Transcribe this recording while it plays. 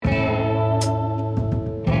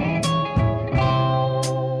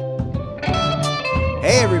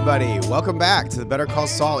everybody. Welcome back to the Better Call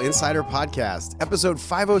Saul Insider Podcast, episode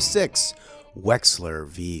 506, Wexler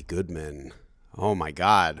v. Goodman. Oh my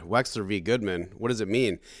God, Wexler v. Goodman. What does it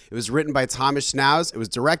mean? It was written by Thomas Schnauz. It was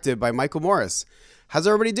directed by Michael Morris. How's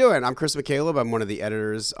everybody doing? I'm Chris McCaleb. I'm one of the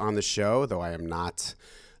editors on the show, though I am not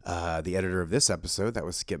the editor of this episode. That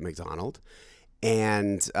was Skip McDonald.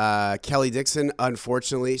 And Kelly Dixon,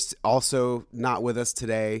 unfortunately, also not with us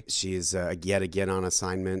today. She's yet again on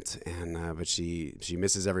assignment, and but she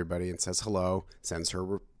misses everybody and says hello, sends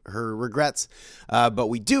her regrets. But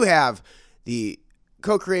we do have the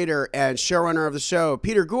co-creator and showrunner of the show,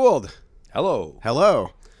 Peter Gould. Hello.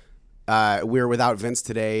 Hello. We're without Vince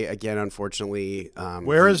today again, unfortunately.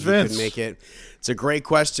 Where is Vince? Couldn't make it. It's a great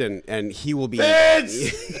question, and he will be. Vince!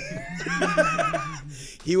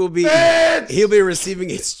 He'll be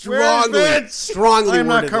receiving a strongly I'm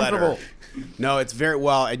not worded comfortable. letter. No, it's very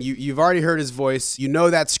well, and you've already heard his voice. You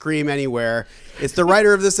know that scream anywhere. It's the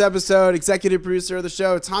writer of this episode, executive producer of the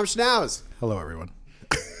show, Tom Schnauz. Hello, everyone.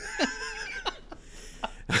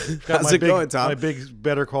 How's it going, Tom? My big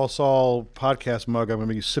Better Call Saul podcast mug. I'm going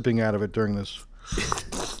to be sipping out of it during this.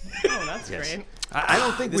 Oh, that's great. I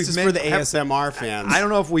don't think This is for the ASMR fans. I don't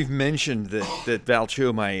know if we've mentioned that Val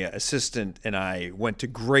Chu, my assistant, and I went to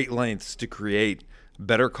great lengths to create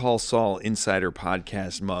Better Call Saul Insider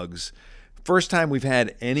Podcast mugs. First time we've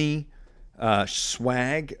had any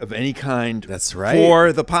swag of any kind. That's right.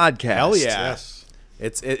 For the podcast. Hell yeah. Yes.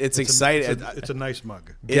 It's exciting. It's a nice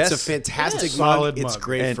mug. It's Guess- a fantastic Solid mug. It's mug.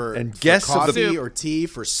 great for guests of coffee the- or tea,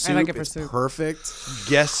 for soup. I like it for it's soup. perfect.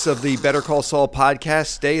 Guests of the Better Call Saul podcast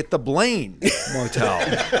stay at the Blaine Motel.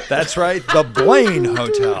 That's right, the Blaine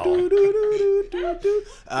Hotel.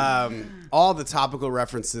 All the topical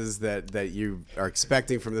references that you are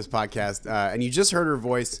expecting from this podcast, and you just heard her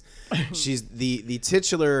voice. She's the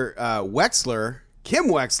titular Wexler, Kim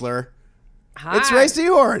Wexler. Hi. It's Ray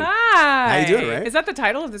Seahorn. Hi. How you doing, Ray? Is that the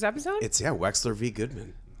title of this episode? It's Wexler v.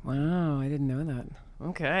 Goodman. Wow, I didn't know that.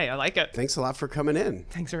 Okay, I like it. Thanks a lot for coming in.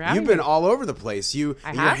 Thanks for having You've been me. all over the place. Your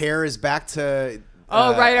have? hair is back to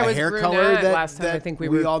Oh, right, I a was hair brunette color that, last time. that I think we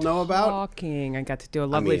were all know about. talking. I got to do a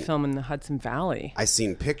lovely mean- film in the Hudson Valley. I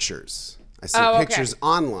seen pictures. I seen Oh, okay. pictures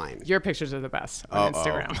online. Your pictures are the best on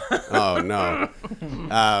Instagram. Oh no!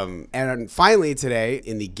 And finally today,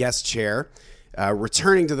 in the guest chair,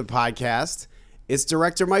 returning to the podcast, it's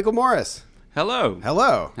director Michael Morris. Hello.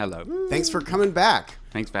 Hello. Hello. Thanks for coming back.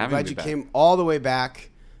 Thanks for I'm having glad me you back. came all the way back.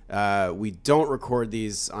 We don't record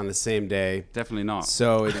these on the same day, Definitely not.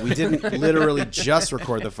 so we didn't literally just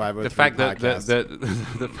record the 503 The fact that podcast.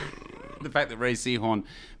 the fact that Ray Seahorn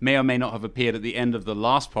may or may not have appeared at the end of the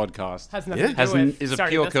last podcast Has nothing to do with is a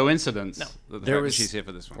starting pure this one. coincidence. No. That the There fact was- that she's here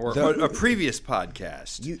for this one. Or a previous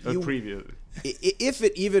podcast. A preview. If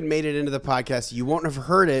it even made it into the podcast, you won't have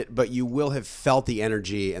heard it, but you will have felt the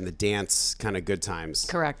energy and the dance kind of good times.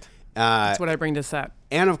 Correct. That's what I bring to set.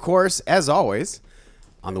 And of course, as always,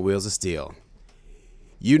 on the Wheels of Steel,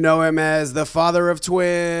 you know him as the father of twins,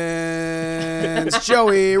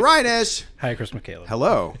 Joey Reinish. Hi, Chris McCaleb.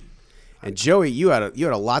 Hello. And Joey, you had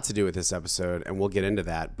a lot to do with this episode, and we'll get into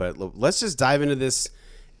that. But let's just dive into this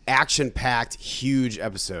action-packed, huge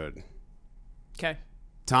episode. Okay.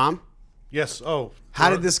 Tom? Yes. Oh. How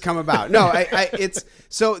did this come about? No, it's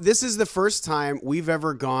so this is the first time we've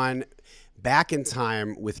ever gone back in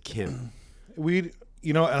time with Kim. And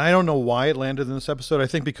I don't know why it landed in this episode. I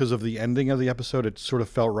think because of the ending of the episode, it sort of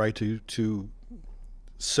felt right to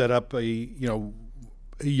set up a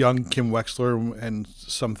young Kim Wexler and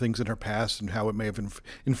some things in her past and how it may have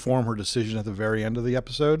informed her decision at the very end of the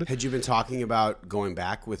episode. Had you been talking about going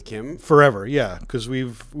back with Kim? Forever, yeah, because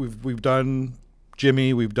we've done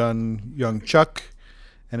Jimmy, we've done young Chuck,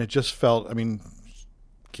 and it just felt. I mean,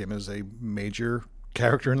 Kim is a major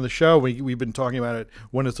character in the show. We've been talking about it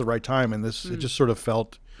when it's the right time, and it just sort of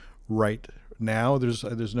felt right now.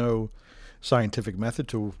 There's no scientific method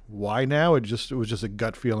to why now. It was just a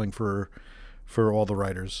gut feeling for all the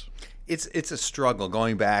writers. It's a struggle.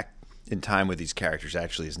 Going back in time with these characters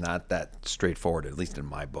actually is not that straightforward, at least in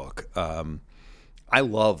my book. I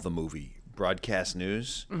love the movie Broadcast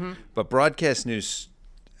News, but Broadcast News,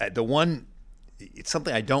 it's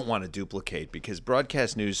something I don't want to duplicate because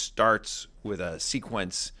Broadcast News starts with a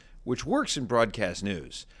sequence which works in Broadcast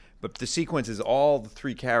News, but the sequence is all the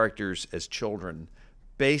three characters as children,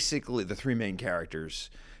 basically the three main characters,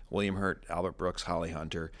 William Hurt, Albert Brooks, Holly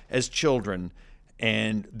Hunter, as children,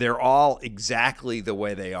 and they're all exactly the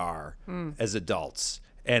way they are as adults.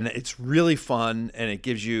 And it's really fun, and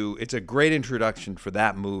it's a great introduction for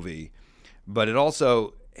that movie, but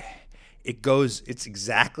it's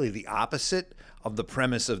exactly the opposite of the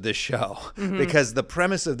premise of this show, because the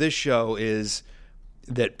premise of this show is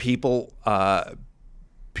that people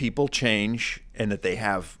change, and that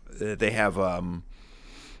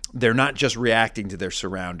they're not just reacting to their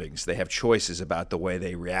surroundings. They have choices about the way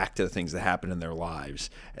they react to the things that happen in their lives.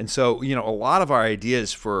 And so, a lot of our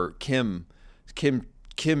ideas for young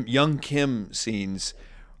Kim scenes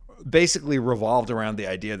basically revolved around the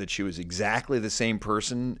idea that she was exactly the same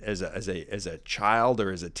person as a child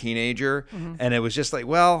or as a teenager. Mm-hmm. And it was just like,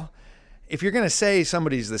 well, if you're going to say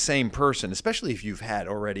somebody's the same person, especially if you've had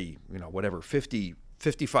already,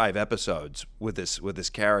 55 episodes with this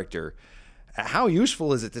character, how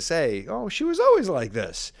useful is it to say, oh, she was always like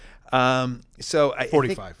this? So I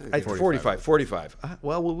 45. think 45.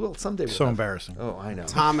 Well, we'll someday. So embarrassing. Oh, I know.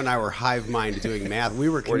 Tom and I were hive mind doing math. We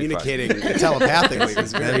were communicating telepathically. It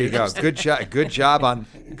was very there you go. Good job on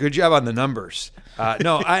the numbers.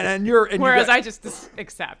 Whereas I just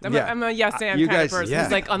accept. I'm a yes and kind of person. Yeah.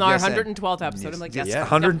 It's like on our 112th episode, I'm like, yes. Yeah,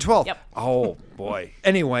 112. Yep. Oh boy.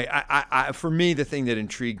 Anyway, I for me, the thing that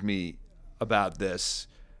intrigued me about this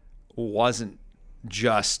wasn't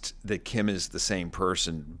just that Kim is the same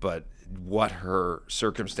person, but what her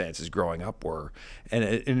circumstances growing up were, and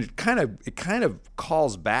it kind of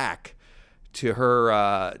calls back to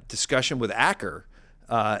her discussion with Acker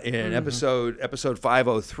in episode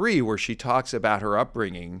 503, where she talks about her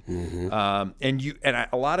upbringing, and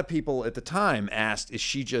a lot of people at the time asked, is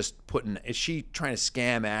she trying to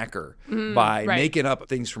scam Acker by making up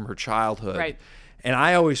things from her childhood? Right. And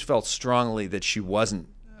I always felt strongly that she wasn't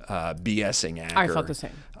BSing Acker. I felt the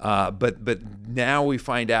same. But now we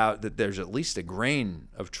find out that there's at least a grain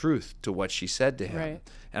of truth to what she said to him. Right.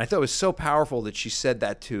 And I thought it was so powerful that she said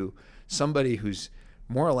that to somebody who's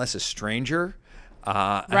more or less a stranger.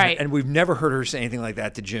 Right. And we've never heard her say anything like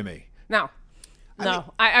that to Jimmy. No.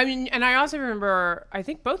 I mean, and I also remember, I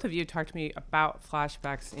think both of you talked to me about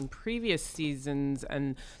flashbacks in previous seasons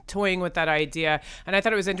and toying with that idea. And I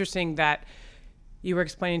thought it was interesting that you were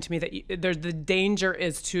explaining to me that the danger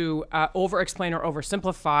is to over-explain or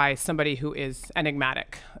oversimplify somebody who is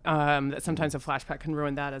enigmatic. That sometimes a flashback can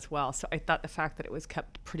ruin that as well. So I thought the fact that it was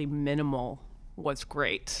kept pretty minimal was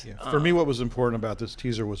great. Yeah. For me, what was important about this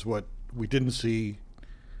teaser was what we didn't see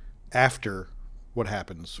after what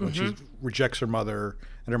happens when she rejects her mother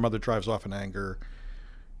and her mother drives off in anger.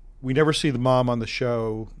 We never see the mom on the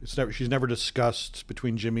show. She's never discussed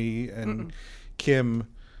between Jimmy and Kim.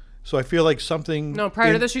 So I feel like something... No,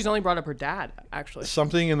 prior to this, she's only brought up her dad, actually.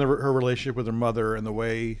 Something in her relationship with her mother and the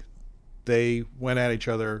way they went at each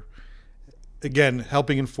other, again,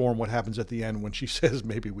 helping inform what happens at the end when she says,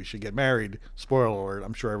 maybe we should get married. Spoiler alert,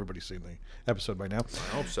 I'm sure everybody's seen the episode by now.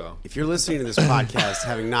 I hope so. If you're listening to this podcast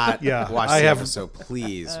having not watched the episode,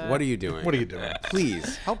 please, what are you doing? What are you doing?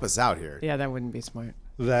 Please, help us out here. Yeah, that wouldn't be smart.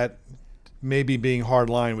 That maybe being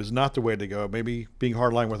hardline was not the way to go. Maybe being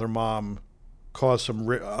hardline with her mom caused some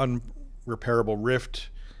unrepairable rift,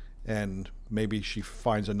 and maybe she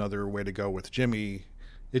finds another way to go with Jimmy.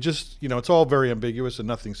 It just, it's all very ambiguous and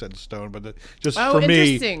nothing's set in stone. But for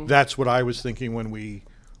me, that's what I was thinking when we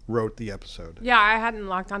wrote the episode. Yeah, I hadn't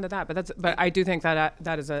locked onto that, but I do think that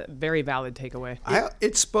that is a very valid takeaway.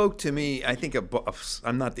 It spoke to me. I think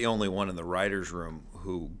I'm not the only one in the writers' room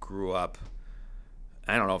who grew up.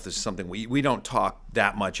 I don't know if this is something we don't talk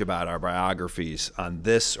that much about our biographies on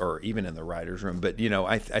this or even in the writers' room, but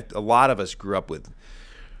a lot of us grew up with,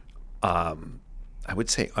 I would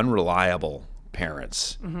say, unreliable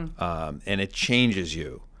parents, and it changes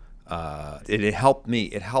you. It helped me.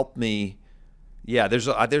 It helped me. Yeah, there's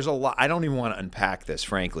a lot. I don't even want to unpack this,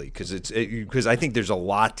 frankly, because I think there's a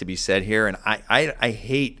lot to be said here, and I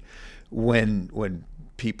hate when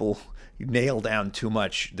people nail down too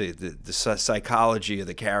much the psychology of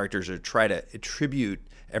the characters or try to attribute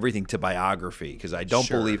everything to biography, because I don't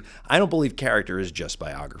believe character is just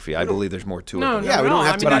biography. I believe there's more to it. We don't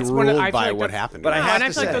have to be ruled by what happened. But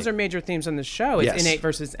I feel like those are major themes in the show. It's innate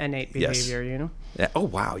versus innate behavior. Yeah. Oh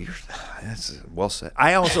wow, that's well said.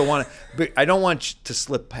 I also want to, but I don't want to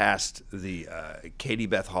slip past the Katie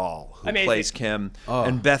Beth Hall, who plays Kim,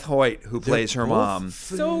 and Beth Hoyt, who plays her mom.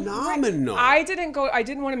 Phenomenal. I didn't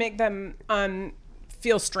want to make them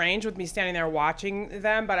feel strange with me standing there watching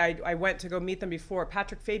them, but I went to go meet them before.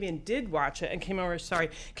 Patrick Fabian did watch it and came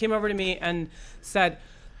over to me and said,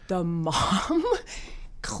 the mom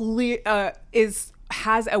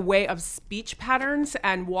has a way of speech patterns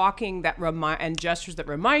and walking that and gestures that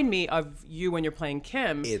remind me of you when you're playing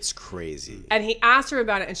Kim. It's crazy. And he asked her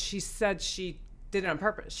about it, and she said she did it on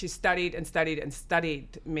purpose. She studied and studied and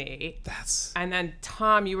studied me. And then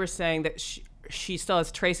Tom, you were saying that she still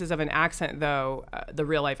has traces of an accent, though, the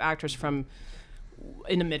real life actress, from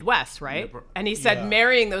in the Midwest, right? And he said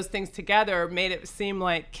marrying those things together made it seem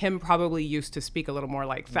like Kim probably used to speak a little more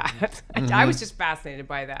like that. I was just fascinated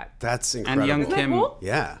by that. That's incredible. And young Isn't that Kim, cool?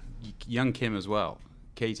 Yeah. young Kim as well,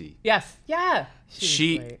 Katie. Yes. Yeah.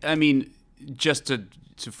 She, great. I mean, just to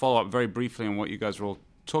follow up very briefly on what you guys were all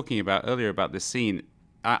talking about earlier about this scene,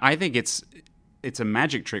 I think it's a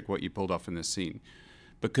magic trick what you pulled off in this scene,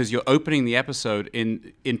 because you're opening the episode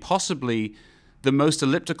in possibly the most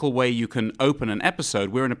elliptical way you can open an episode.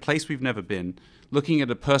 We're in a place we've never been, looking at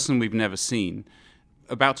a person we've never seen,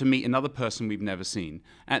 about to meet another person we've never seen.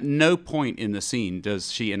 At no point in the scene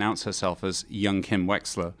does she announce herself as young Kim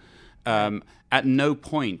Wexler. At no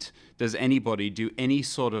point does anybody do any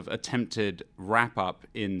sort of attempted wrap-up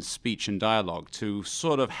in speech and dialogue to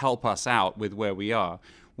sort of help us out with where we are.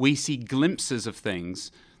 We see glimpses of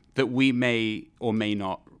things that we may or may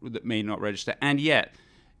not register, and yet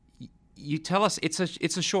you tell us it's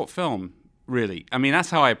a short film, really. I mean, that's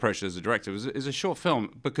how I approached it as a director. It's a short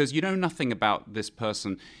film because you know nothing about this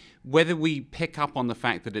person. Whether we pick up on the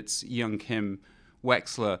fact that it's young Kim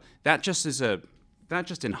Wexler, that just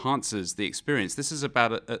enhances the experience. This is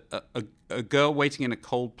about a girl waiting in a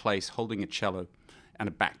cold place, holding a cello and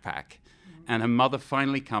a backpack, and her mother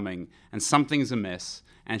finally coming, and something's amiss,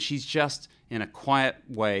 and she's just in a quiet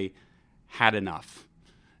way had enough.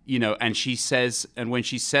 And she says, and when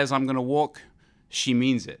she says, "I'm going to walk," she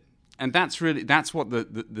means it. And that's what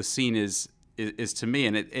the scene is to me.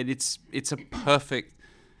 And it's a perfect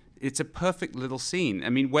little scene. I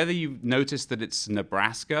mean, whether you notice that it's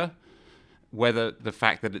Nebraska, whether the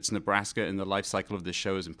fact that it's Nebraska in the life cycle of the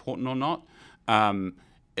show is important or not,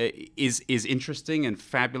 is interesting and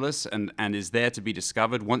fabulous and is there to be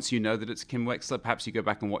discovered. Once you know that it's Kim Wexler, perhaps you go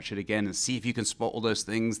back and watch it again and see if you can spot all those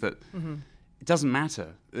things that... Mm-hmm. It doesn't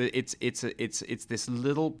matter. It's this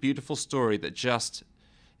little beautiful story that just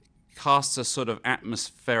casts a sort of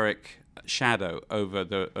atmospheric shadow over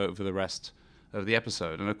the rest of the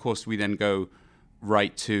episode. And of course, we then go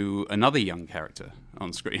right to another young character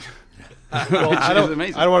on screen. Well, I don't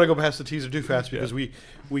amazing. want to go past the teaser too fast because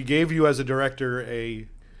we gave you as a director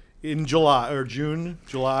in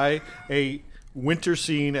July a winter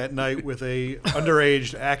scene at night with a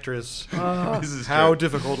underage actress. How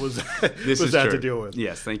difficult was that? To deal with?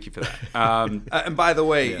 Yes, thank you for that. And by the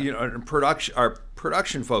way, our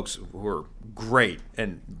production folks who are great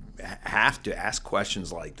and have to ask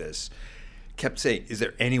questions like this kept saying, "Is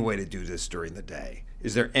there any way to do this during the day?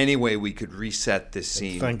 Is there any way we could reset this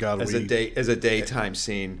scene Thank God as a daytime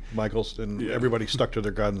scene?" Michaels and everybody stuck to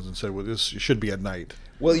their guns and said, "Well, this should be at night."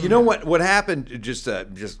 Well, you know what happened?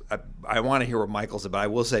 I want to hear what Michael said, but I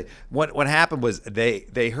will say what happened was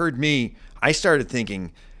they heard me. I started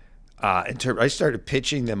thinking. I started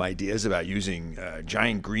pitching them ideas about using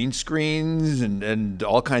giant green screens and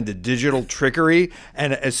all kinds of digital trickery.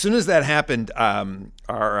 And as soon as that happened,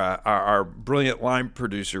 our brilliant line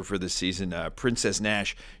producer for this season, Princess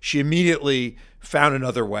Nash, she immediately found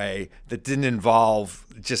another way that didn't involve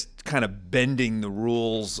just kind of bending the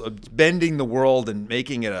rules, bending the world, and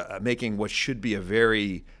making what should be a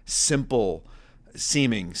very simple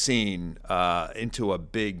seeming scene into a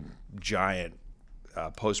big giant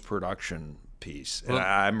post-production piece, and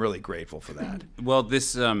I'm really grateful for that. Well,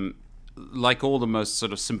 this, like all the most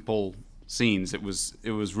sort of simple scenes, it was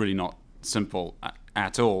really not simple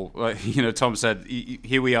at all. Tom said,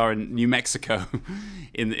 here we are in New Mexico,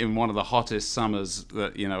 in one of the hottest summers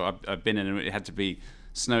that I've been in, and it had to be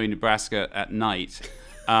snowy Nebraska at night.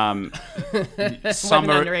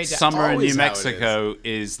 Summer in New Mexico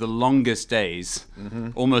is the longest days.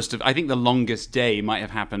 Mm-hmm. I think the longest day might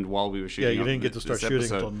have happened while we were shooting. Yeah, you didn't get to start shooting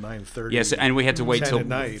until 9:30. Yes, and we had to wait till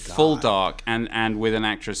full God. dark, and with an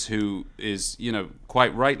actress who is,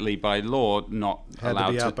 quite rightly by law not allowed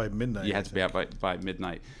to be out by midnight. You had to be out by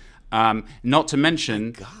midnight. Not to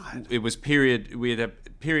mention, it was period. We had a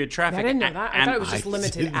period traffic. I didn't know that. I thought it was just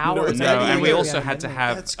limited hours. No, and we also had to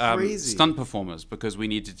have That's crazy. stunt performers because we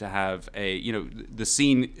needed to have the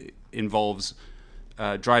scene involves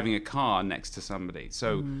driving a car next to somebody.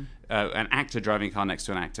 So an actor driving a car next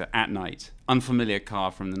to an actor at night, unfamiliar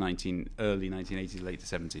car from the early 1980s, late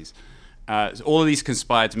 70s. So all of these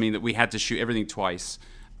conspired to mean that we had to shoot everything twice.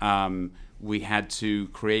 We had to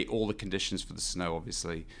create all the conditions for the snow,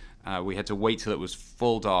 obviously. We had to wait till it was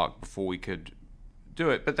full dark before we could do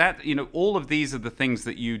it. But that, all of these are the things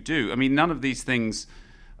that you do. I mean, none of these things,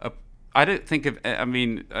 I don't think of,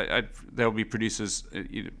 there'll be producers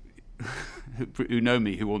who know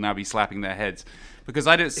me who will now be slapping their heads because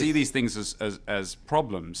I don't see these things as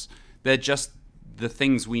problems. They're just the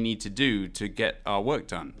things we need to do to get our work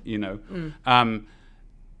done,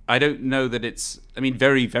 I don't know that it's. I mean,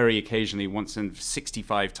 very, very occasionally, once in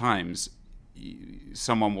 65 times,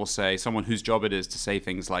 someone whose job it is to say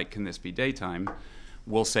things like, "Can this be daytime?"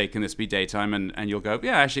 will say, "Can this be daytime?" And you'll go,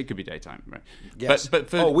 "Yeah, actually, it could be daytime." Right? Yes. But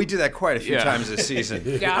for, we did that quite a few Yeah. times this season.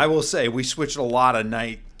 Yeah. I will say we switched a lot of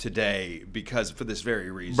night to day because for this very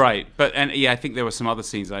reason. Right, I think there were some other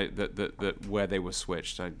scenes that where they were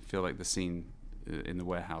switched. I feel like the scene in the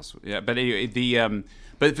warehouse. Yeah, but anyway,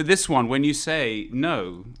 but for this one, when you say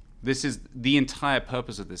no, this is the entire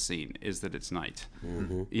purpose of this scene is that it's night.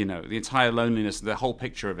 Mm-hmm. You know, the entire loneliness, the whole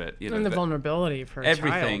picture of it. You know, And the vulnerability for a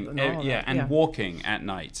everything, child. And all of that. and walking at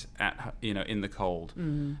night, in the cold,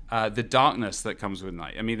 the darkness that comes with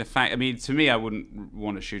night. I mean, to me, I wouldn't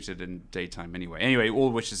want to shoot it in daytime anyway. Anyway, all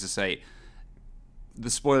of which is to say,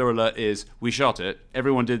 the spoiler alert is we shot it.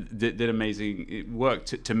 Everyone did amazing work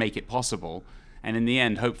to make it possible, and in the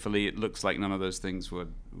end, hopefully, it looks like none of those things were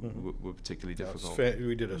particularly difficult.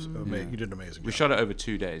 You did an amazing. We job. shot it over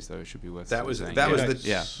 2 days, though. It should be worth That was saying. that was the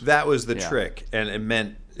Yeah. that was the Yeah. trick, and it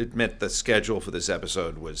meant the schedule for this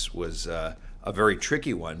episode was a very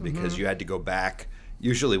tricky one because you had to go back.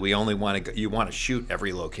 Usually, we only you want to shoot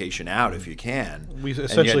every location out if you can. We and you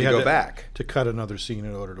essentially had to had go back. to cut another scene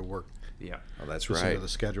in order to work Yeah, Oh, that's this right. into the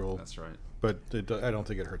schedule. that's right. But I don't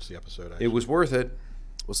think it hurts the episode. Actually. It was worth it.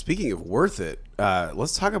 Well, speaking of worth it,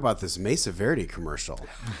 let's talk about this Mesa Verde commercial.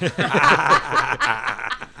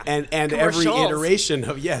 and every Commercials. iteration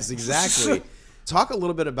of exactly. Talk a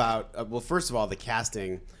little bit about well, first of all, the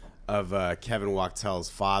casting of Kevin Wachtel's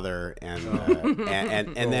father, and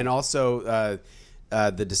then also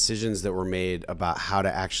the decisions that were made about how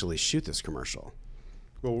to actually shoot this commercial.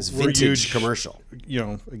 Well, This we're vintage huge, commercial. You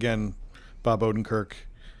know, again, Bob Odenkirk,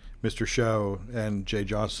 Mr. Show, and Jay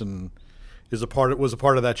Johnson was a part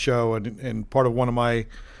of that show, and part of one of my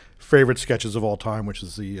favorite sketches of all time, which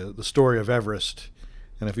is the story of Everest.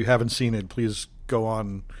 And if you haven't seen it, please go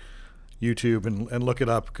on YouTube and look it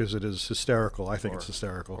up because it is hysterical. I think it's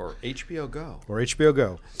hysterical. Or HBO Go. Or HBO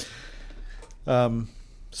Go.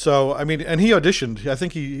 So I mean, and he auditioned. I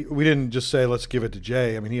think we didn't just say let's give it to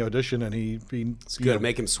Jay. I mean, he auditioned and he It's good.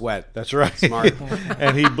 Make him sweat. That's right. Smart.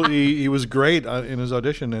 And he was great in his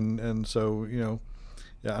audition, and so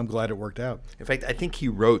yeah, I'm glad it worked out. In fact, I think he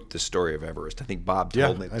wrote the story of Everest. I think Bob Yeah,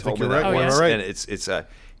 told me I think told me you're that right. once. You're right. And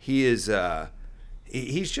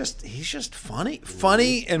he's just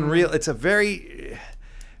funny and real. It's a very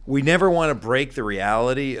we never want to break the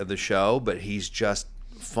reality of the show, but he's just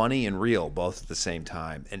funny and real both at the same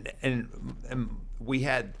time. And we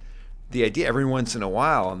had the idea every once in a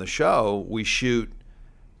while on the show we shoot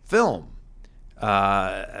film.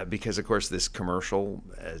 Because of course this commercial,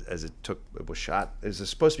 as it was shot, it was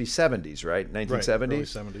supposed to be 70s, right? 1970s. early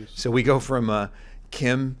 70s. So we go from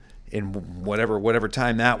Kim in whatever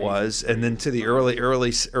time that was, and then to the early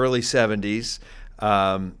 70s.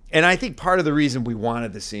 And I think part of the reason we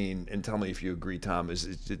wanted the scene, and tell me if you agree, Tom,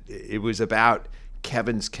 is it was about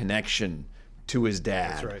Kevin's connection to his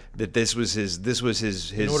dad. That's right. That this was his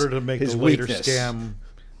In order to make his the later weakness. scam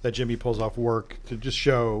that Jimmy pulls off work, to just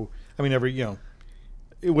show. I mean,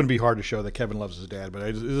 it wouldn't be hard to show that Kevin loves his dad,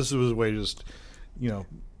 but this was a way of just,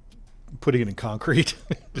 putting it in concrete.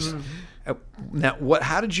 Just- Now,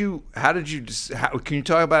 how did you can you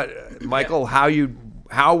talk about Michael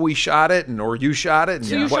how we shot it or you shot it? And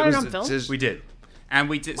So you what shot it was on film? We did, and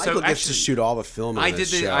we did. Michael so gets actually, to shoot all the film on I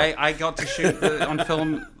this did. show. I got to shoot on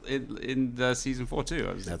film in the season 4 too.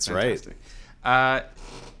 It was That's fantastic. Right.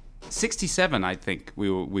 67, I think we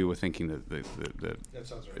were thinking that That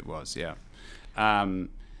sounds right. it was, yeah.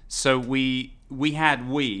 So we had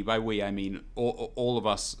by we I mean all of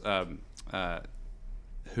us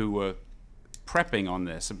who were prepping on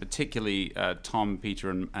this, and particularly Tom, Peter,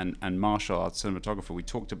 and Marshall, our cinematographer. We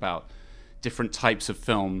talked about different types of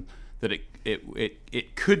film that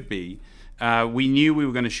it could be. We knew we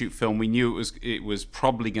were going to shoot film. We knew it was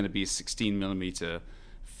probably going to be a 16mm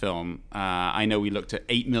film. I know we looked at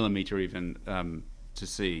 8mm even to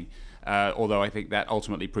see, although I think that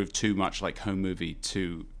ultimately proved too much like home movie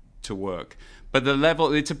to work. But the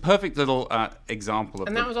level, it's a perfect little example of.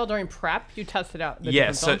 And that was all during prep. You tested out. The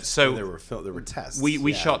yeah. different So films? there were tests. we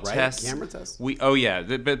Yeah, shot right? tests. Camera tests.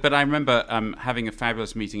 But I remember having a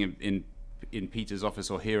fabulous meeting in Peter's office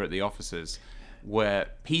or here at the offices, where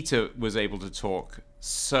Peter was able to talk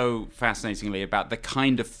so fascinatingly about the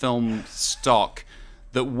kind of film stock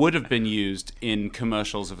that would have been used in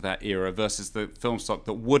commercials of that era versus the film stock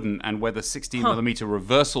that wouldn't, and whether 16mm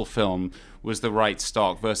reversal film was the right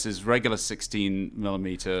stock versus regular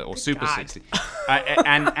 16mm or Super God. 16.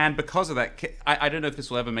 And because of that, I don't know if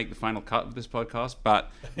this will ever make the final cut of this podcast,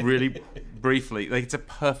 but really briefly, like it's a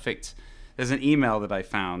perfect. there's an email that I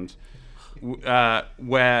found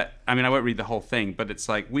where, I mean, I won't read the whole thing, but it's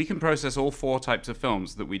like, we can process all 4 types of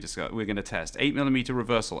films that we're going to test. 8mm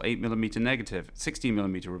reversal, 8mm negative,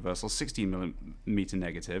 16mm reversal, 16mm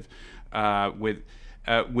negative,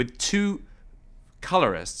 with 2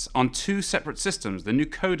 colorists on 2 separate systems, the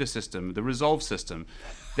Nucoda system, the Resolve system.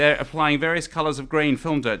 They're applying various colors of grain,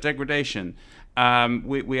 film dirt, degradation.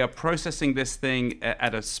 We are processing this thing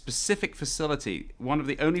at a specific facility, one of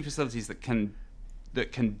the only facilities that can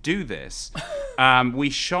do this. We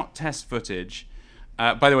shot test footage.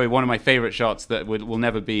 By the way, one of my favorite shots that will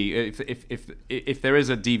never be, if there is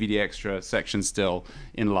a DVD extra section still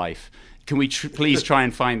in life, can we please try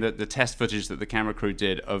and find the test footage that the camera crew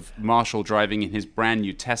did of Marshall driving in his brand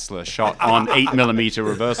new Tesla shot on 8mm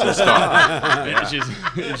reversal stock?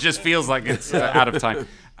 It just feels like it's out of time.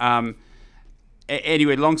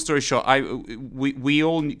 Anyway, long story short, we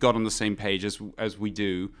all got on the same page as we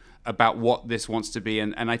do about what this wants to be,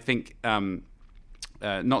 and I think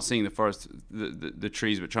not seeing the forest, the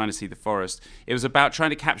trees, but trying to see the forest. It was about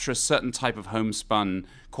trying to capture a certain type of homespun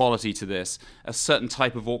quality to this, a certain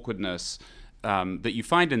type of awkwardness that you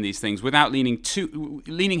find in these things, without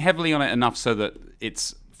leaning heavily on it enough so that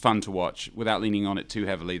it's fun to watch, without leaning on it too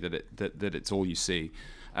heavily that it's all you see.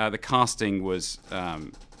 The casting was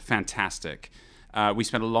fantastic. We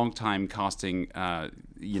spent a long time casting,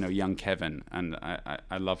 young Kevin, and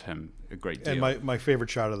I love him a great deal. And my favorite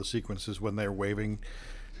shot of the sequence is when they're waving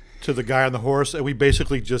to the guy on the horse, and we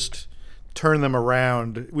basically just turn them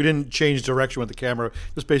around. We didn't change direction with the camera;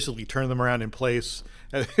 just basically turn them around in place.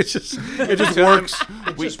 And it just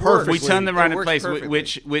works. We turn them around in place,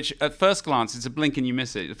 which at first glance it's a blink and you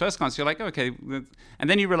miss it. At first glance you're like, oh, okay, and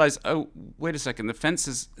then you realize, oh, wait a second, the fence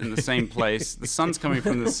is in the same place, the sun's coming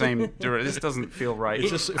from the same direction. This doesn't feel right. It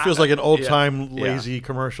feels like an old time lazy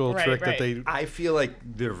commercial trick that they. I feel like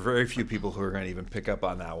there are very few people who are going to even pick up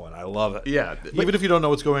on that one. I love it. Yeah, even if you don't know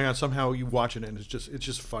what's going on, somehow you watch it and it's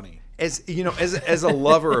just funny. As you know, as a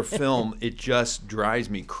lover of film, it just drives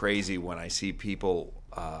me crazy when I see people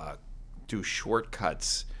do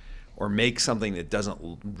shortcuts or make something that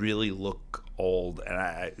doesn't really look old. And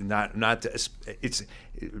it's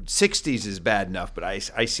 60s is bad enough, but I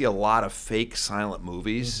see a lot of fake silent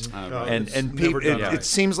movies, and people. It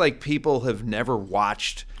seems like people have never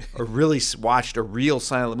watched or really watched a real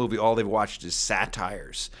silent movie. All they've watched is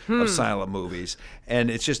satires of silent movies, and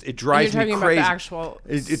it drives me crazy.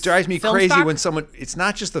 It drives me crazy when someone. It's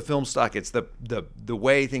not just the film stock; it's the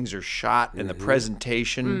way things are shot and the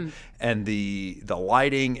presentation and the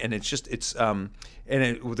lighting, and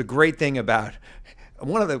the great thing about.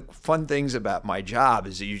 One of the fun things about my job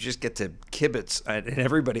is that you just get to kibitz in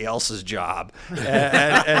everybody else's job,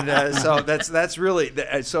 and so that's really.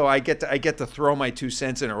 So I get to throw my 2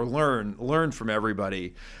 cents in or learn from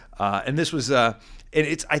everybody, and this was and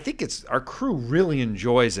it's. I think it's our crew really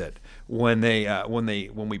enjoys it when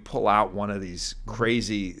we pull out one of these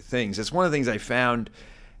crazy things. It's one of the things I found.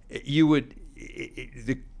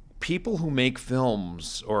 The people who make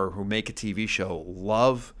films or who make a TV show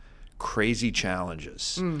love crazy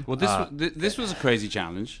challenges. Well, this was a crazy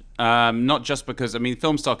challenge, not just because, I mean,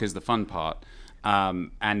 film stock is the fun part,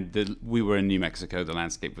 and we were in New Mexico, the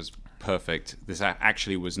landscape was perfect. This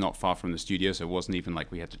actually was not far from the studio, so it wasn't even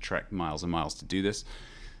like we had to trek miles and miles to do this.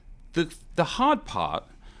 The hard part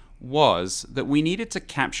was that we needed to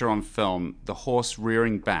capture on film the horse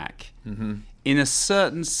rearing back in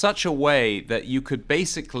such a way that you could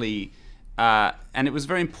basically, and it was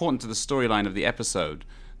very important to the storyline of the episode,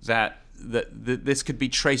 that this could be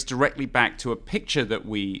traced directly back to a picture that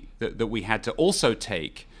we had to also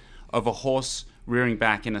take of a horse rearing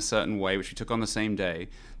back in a certain way, which we took on the same day,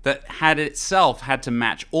 that had to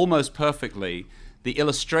match almost perfectly the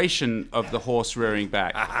illustration of the horse rearing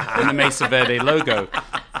back in the Mesa Verde logo.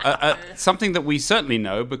 Something that we certainly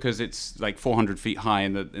know because it's like 400 feet high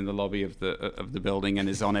in the lobby of the building and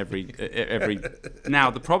is on every. Now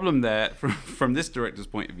the problem there, from this director's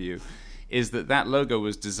point of view, is that logo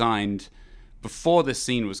was designed before this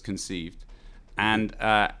scene was conceived, and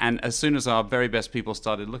as soon as our very best people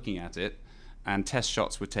started looking at it, and test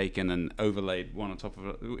shots were taken and overlaid one on top of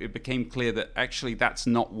it, it became clear that actually that's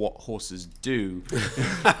not what horses do.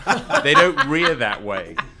 They don't rear that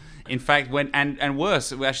way. In fact, and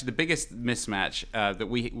worse, actually the biggest mismatch that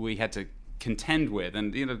we had to contend with,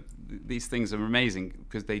 and these things are amazing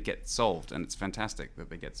because they get solved, and it's fantastic that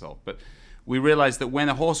they get solved, but we realized that when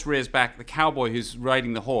a horse rears back, the cowboy who's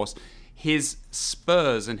riding the horse, his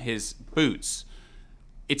spurs and his boots,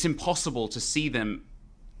 it's impossible to see them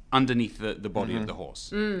underneath the body of the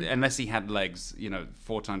horse, unless he had legs,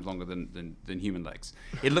 4 times longer than human legs.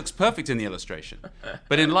 It looks perfect in the illustration,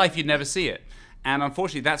 but in life you'd never see it. And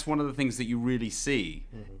unfortunately, that's one of the things that you really see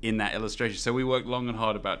in that illustration. So we worked long and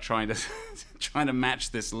hard about trying to match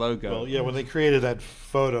this logo. Well, yeah, when they created that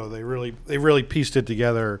photo, they really pieced it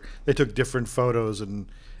together. They took different photos and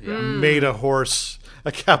made a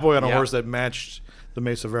cowboy on a horse that matched the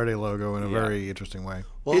Mesa Verde logo in a very interesting way.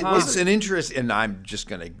 Well, it's an interest, and I'm just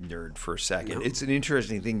going to nerd for a second. It's an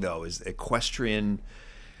interesting thing, though, is equestrian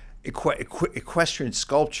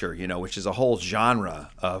sculpture, which is a whole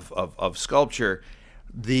genre of sculpture.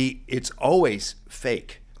 It's always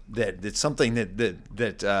fake. That's something that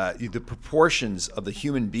the proportions of the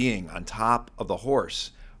human being on top of the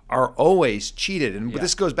horse are always cheated, and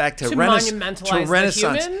this goes back to Renaissance.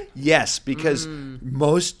 The human? Yes, because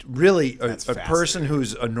most really a person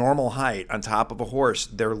who's a normal height on top of a horse,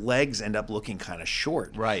 their legs end up looking kind of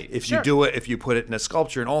short. Right. If you put it in a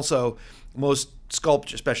sculpture, and also most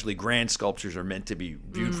sculptures, especially grand sculptures, are meant to be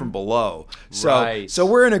viewed from below. So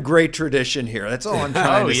we're in a great tradition here. That's all I'm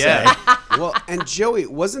trying to say. Well, and Joey,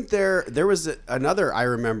 wasn't there was another, I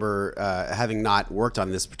remember having not worked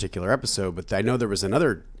on this particular episode, but I know there was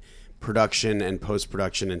another production and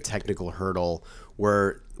post-production and technical hurdle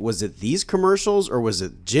where, was it these commercials or was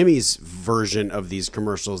it Jimmy's version of these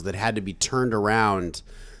commercials that had to be turned around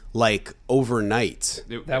like overnight?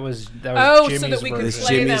 That was Jimmy's so that we could version.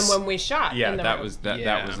 play them when we shot. Yeah, in the that was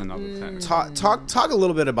another thing. Talk a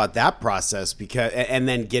little bit about that process, because and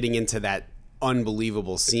then getting into that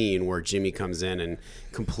unbelievable scene where Jimmy comes in and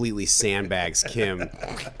completely sandbags Kim.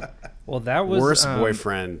 Well, that was worst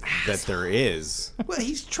boyfriend that there is. Well,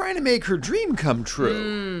 he's trying to make her dream come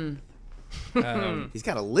true. He's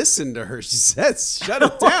got to listen to her. She says, "Shut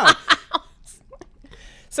it down."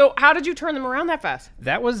 So how did you turn them around that fast?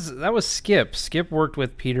 That was Skip. Skip worked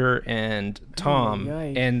with Peter and Tom,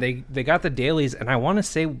 and they got the dailies. And I want to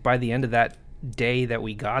say by the end of that day that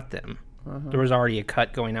we got them, there was already a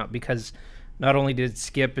cut going out, because not only did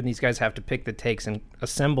Skip and these guys have to pick the takes and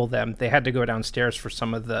assemble them, they had to go downstairs for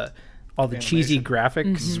some of all the cheesy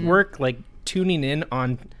graphics work, like tuning in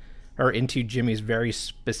on or into Jimmy's very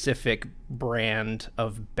specific brand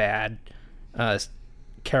of bad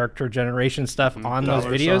character generation stuff on those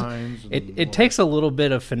videos. It takes a little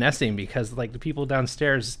bit of finessing, because like the people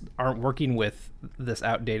downstairs aren't working with this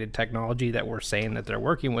outdated technology that we're saying that they're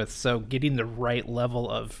working with, so getting the right level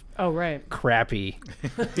of crappy.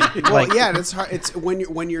 Well, yeah, and it's hard. It's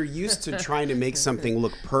when you're used to trying to make something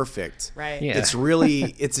look perfect. Right. Yeah.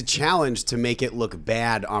 It's a challenge to make it look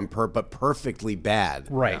bad but perfectly bad.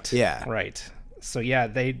 Right. Yeah. Right. So yeah,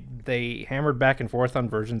 they hammered back and forth on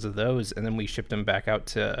versions of those, and then we shipped them back out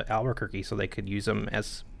to Albuquerque so they could use them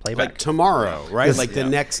as playback. Like tomorrow, right? Like the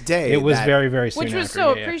next day. It was very, very soon Which was after,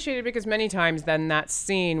 so yeah. appreciated, because many times then that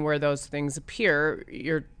scene where those things appear,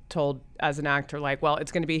 you're told as an actor, like, well,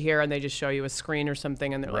 it's going to be here, and they just show you a screen or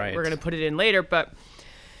something, and they're like, we're going to put it in later. But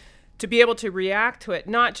to be able to react to it,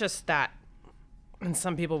 not just that, and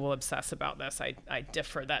some people will obsess about this. I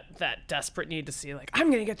differ, that desperate need to see, like,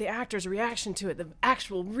 I'm going to get the actor's reaction to it, the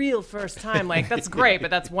actual real first time. Like, that's great,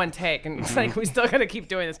 but that's one take. And it's like, we still got to keep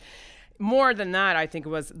doing this. More than that, I think it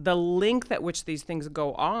was the length at which these things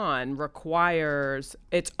go on requires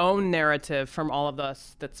its own narrative from all of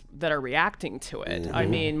us that are reacting to it. I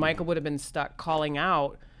mean, Michael would have been stuck calling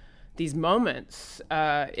out these moments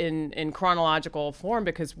in chronological form,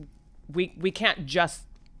 because we can't just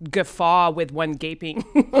guffaw with one gaping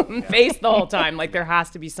face the whole time. Like, there has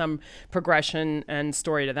to be some progression and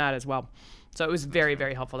story to that as well. So it was very,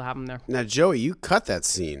 very helpful to have him there. Now, Joey, you cut that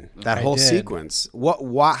scene, that whole did. sequence.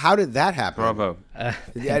 How did that happen? Bravo.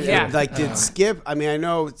 Did Skip? I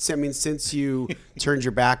mean, since you turned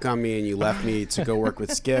your back on me and you left me to go work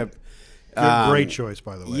with Skip. Great choice,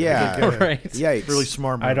 by the way. Yeah, Right. Yikes. Really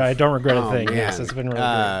smart move. I don't regret a thing. Man. Yes, it's been really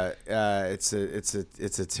great.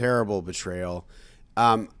 It's a terrible betrayal.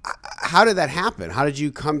 How did that happen? How did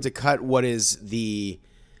you come to cut what is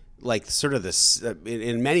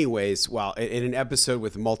in many ways, well, in an episode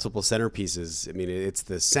with multiple centerpieces, I mean, it's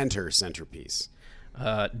the centerpiece.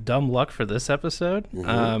 Dumb luck for this episode.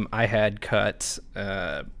 I had cut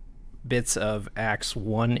bits of acts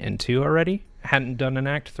 1 and 2 already. Hadn't done an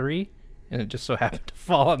act 3, and it just so happened to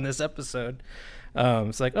fall on this episode.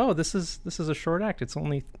 It's like, oh, this is a short act. It's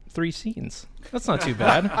only 3 scenes. That's not too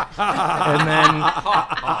bad. And then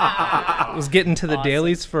I was getting to the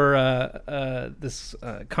dailies for this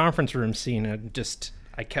conference room scene, and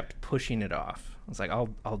I kept pushing it off. I was like,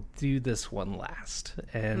 I'll do this one last.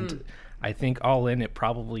 And I think all in, it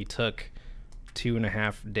probably took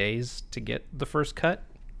 2.5 days to get the first cut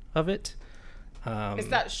of it. Is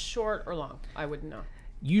that short or long? I wouldn't know.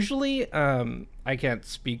 Usually, I can't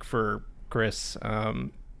speak for Chris,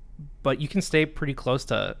 but you can stay pretty close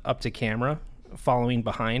to up to camera, following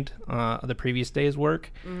behind the previous day's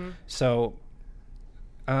work. So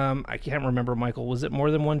I can't remember, Michael. Was it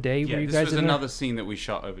more than one day? Yeah, were you this guys was in another there? scene that we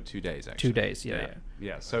shot over 2 days. Actually, 2 days. Yeah.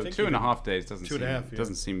 Yeah, so think 2.5 days doesn't two and seem a half, yeah.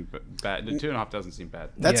 doesn't seem bad. 2.5 doesn't seem bad.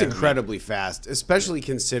 That's Yeah. incredibly fast, especially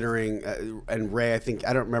considering. And Ray, I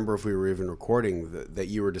don't remember if we were even recording that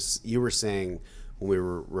you were saying when we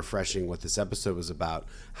were refreshing what this episode was about,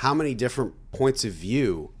 how many different points of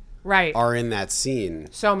view Right. are in that scene.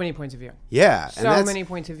 So many points of view. Yeah, and So that's, many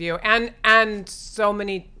points of view, and so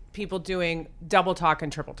many people doing double talk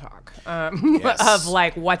and triple talk Yes. of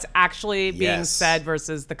like what's actually being Yes. said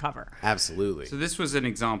versus the cover. absolutely. So this was an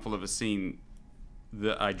example of a scene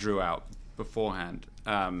that I drew out beforehand,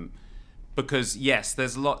 because yes,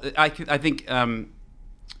 there's a lot. I think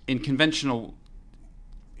in conventional,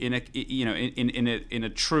 in a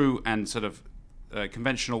true and sort of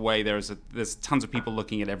conventional way, there's tons of people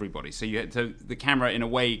looking at everybody. So the camera in a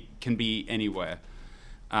way can be anywhere,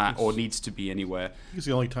 or needs to be anywhere. It's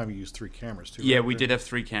the only time you use 3 cameras too. Yeah, right? we did have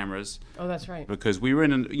 3 cameras. Oh, that's right. Because we were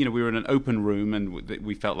in an open room, and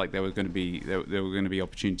we felt like there were going to be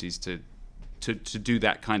opportunities to do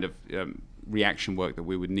that kind of reaction work that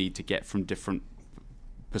we would need to get from different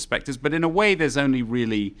perspectives. But in a way, there's only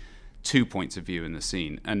really 2 points of view in the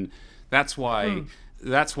scene, and that's why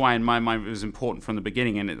in my mind it was important from the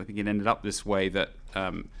beginning, and I think it ended up this way, that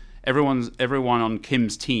everyone on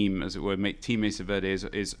Kim's team, as it were, Team Mesa Verde,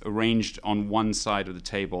 is arranged on one side of the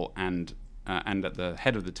table and at the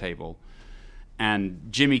head of the table, and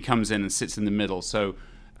Jimmy comes in and sits in the middle. So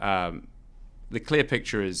the clear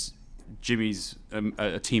picture is Jimmy's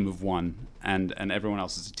a team of one, and everyone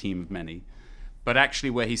else is a team of many. But actually,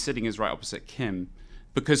 where he's sitting is right opposite Kim,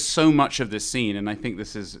 because so much of this scene, and I think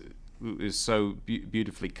this is so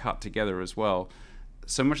beautifully cut together as well.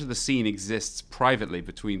 So much of the scene exists privately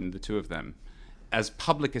between the two of them. As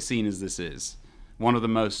public a scene as this is, one of the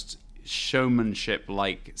most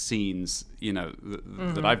showmanship-like scenes,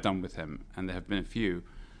 that I've done with him, and there have been a few.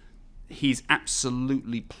 He's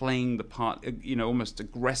absolutely playing the part, almost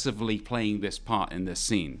aggressively playing this part in this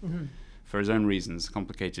scene for his own reasons,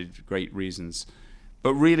 complicated, great reasons.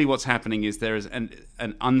 But really, what's happening is there is one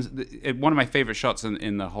of my favorite shots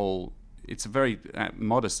in the whole. It's a very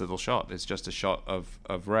modest little shot. It's just a shot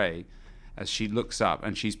of Ray as she looks up,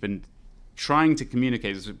 and she's been trying to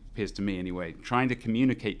communicate, as it appears to me anyway, trying to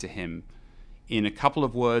communicate to him in a couple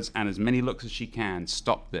of words and as many looks as she can,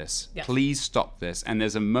 stop this. Yes. Please stop this. And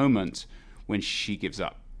there's a moment when she gives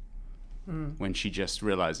up, when she just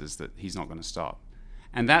realizes that he's not going to stop.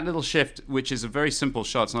 And that little shift, which is a very simple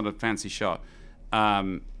shot, it's not a fancy shot,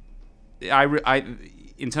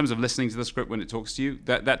 in terms of listening to the script when it talks to you,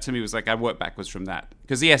 that to me was like I work backwards from that.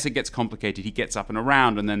 Because yes, it gets complicated. He gets up and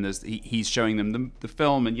around, and then he's showing them the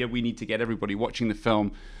film, and yeah, we need to get everybody watching the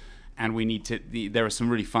film, and we need to. There are some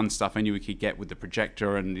really fun stuff I knew we could get with the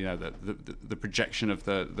projector, and the projection of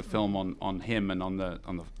the film on him and on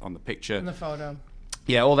the picture. In the photo.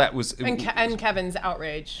 Yeah, all that was. And Kevin's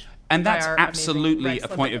outrage. And by that's our absolutely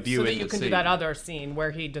amazing a point of view so that in you the can do scene. that other scene where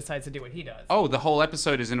he decides to do what he does. Oh, the whole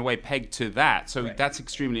episode is in a way pegged to that. So Right. that's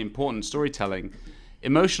extremely important storytelling.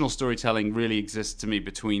 Emotional storytelling really exists to me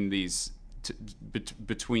between these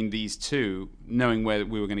two, knowing where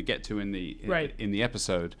we were going to get to in the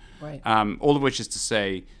episode. Right. All of which is to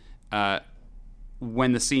say,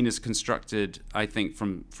 when the scene is constructed, I think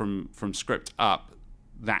from script up,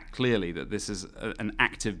 that clearly that this is an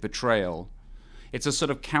active betrayal. It's a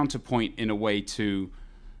sort of counterpoint in a way to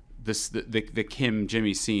the Kim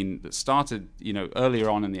Jimmy scene that started earlier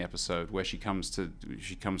on in the episode, where she comes to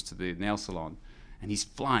the nail salon, and he's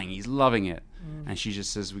flying, he's loving it, and she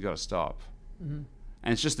just says, "We got to stop." And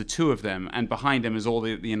it's just the two of them, and behind them is all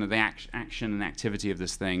the action and activity of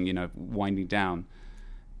this thing, winding down.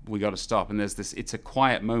 We got to stop, and there's this. It's a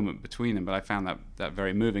quiet moment between them, but I found that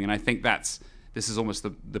very moving, and I think this is almost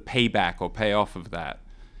the payback or payoff of that.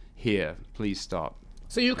 Here, please stop.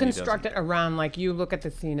 So you construct it around, like, you look at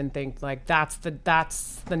the scene and think, like, that's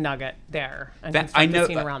the nugget there, and construct the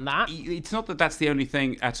scene around that. It's not that that's the only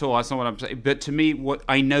thing at all. That's not what I'm saying. But to me, what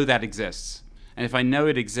I know that exists, and if I know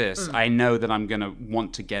it exists, I know that I'm going to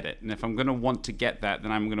want to get it. And if I'm going to want to get that,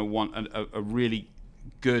 then I'm going to want a really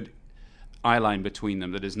good eye line between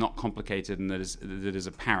them that is not complicated and that is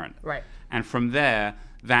apparent. Right. And from there,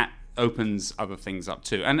 that opens other things up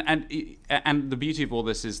too. And the beauty of all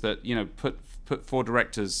this is that put 4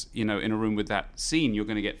 directors in a room with that scene, you're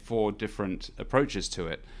going to get 4 different approaches to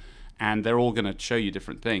it, and they're all going to show you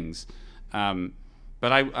different things. But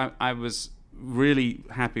I was really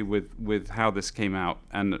happy with how this came out,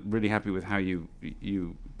 and really happy with how you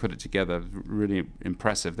put it together. Really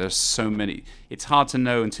impressive. There's so many. It's hard to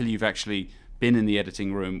know until you've actually been in the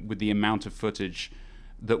editing room with the amount of footage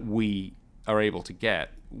that we are able to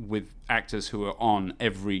get with actors who are on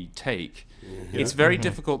every take. It's very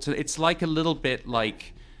difficult to. It's like a little bit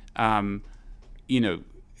like,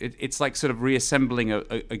 it's like sort of reassembling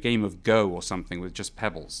a game of Go or something with just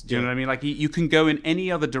pebbles. Do you know what I mean? Like you can go in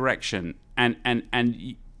any other direction, and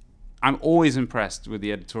I'm always impressed with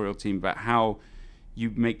the editorial team about how you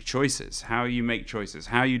make choices, how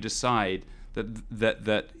you decide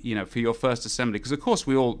that for your first assembly, because of course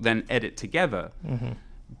we all then edit together.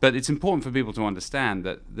 But it's important for people to understand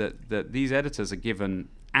that these editors are given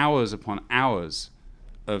hours upon hours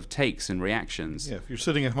of takes and reactions. Yeah, if you're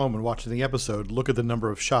sitting at home and watching the episode, look at the number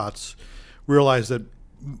of shots, realize that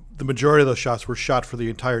the majority of those shots were shot for the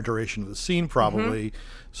entire duration of the scene, probably.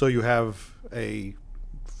 So you have a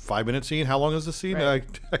 5-minute scene. How long is the scene?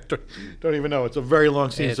 Right. I don't even know. It's a very long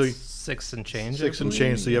scene. It's So 6 and change. 6 and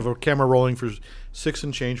change. So you have a camera rolling for 6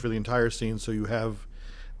 and change for the entire scene. So you have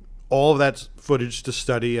all of that footage to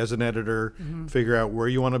study as an editor, figure out where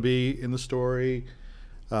you want to be in the story.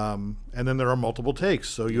 And then there are multiple takes.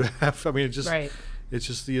 So you have, it's just, it's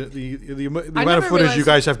just the amount of footage you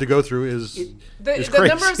guys have to go through is the crazy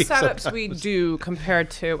number of setups sometimes. we do compared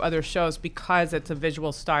to other shows, because it's a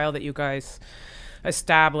visual style that you guys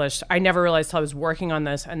established. I never realized till I was working on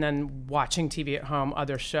this and then watching TV at home,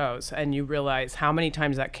 other shows, and you realize how many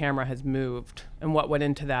times that camera has moved and what went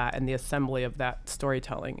into that, and the assembly of that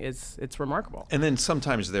storytelling it's remarkable. And then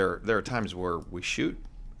sometimes there are times where we shoot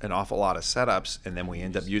an awful lot of setups, and then we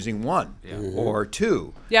end up using one or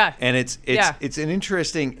two. Yeah. And it's an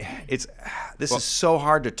interesting. This is so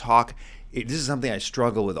hard to talk. This is something I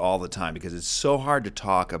struggle with all the time, because it's so hard to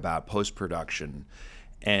talk about post-production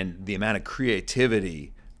and the amount of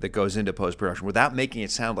creativity that goes into post-production without making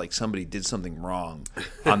it sound like somebody did something wrong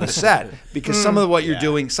on the set. Because some of what you're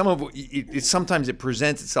doing, sometimes it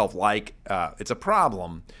presents itself like it's a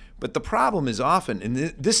problem. But the problem is often,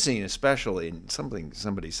 in this scene especially, and something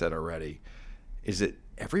somebody said already, is that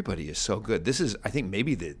everybody is so good. This is, I think,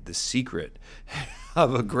 maybe the secret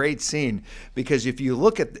of a great scene, because if you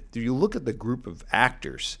look at the group of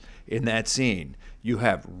actors in that scene, you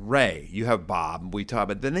have Ray, you have Bob, we talk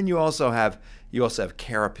about, then you also have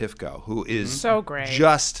Kara Pifko, who is so great.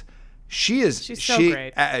 She's so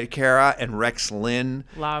great. Kara and Rex Lynn,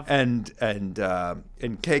 love, and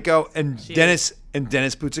Keiko and Dennis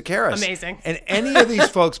Boutsikaris. Amazing. And any of these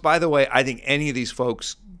folks, by the way, I think any of these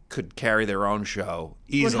folks could carry their own show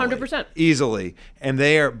easily. 100%. Easily. And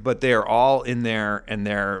they are all in there, and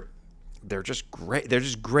they're just great. They're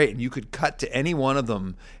just great. And you could cut to any one of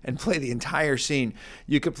them and play the entire scene.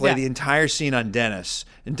 You could play the entire scene on Dennis.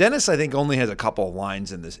 And Dennis, I think, only has a couple of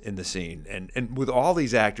lines in the scene. And with all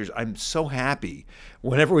these actors, I'm so happy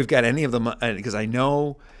whenever we've got any of them, because I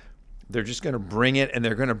know they're just going to bring it, and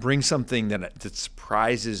they're going to bring something that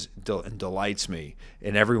surprises and delights me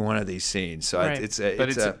in every one of these scenes. So it's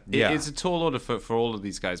a tall order for all of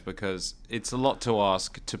these guys, because it's a lot to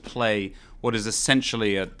ask to play what is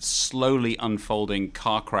essentially a slowly unfolding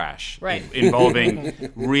car crash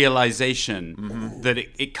involving realization that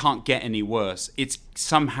it can't get any worse. It's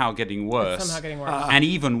somehow getting worse. And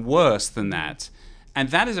even worse than that. And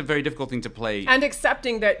that is a very difficult thing to play. And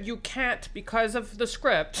accepting that you can't, because of the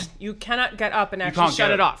script, you cannot get up and actually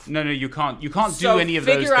shut it off. No, you can't. You can't do any of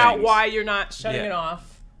those things. So figure out why you're not shutting it off.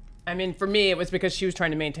 I mean, for me, it was because she was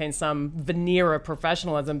trying to maintain some veneer of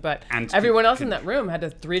professionalism, but everyone else in that room had to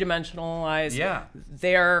three-dimensionalize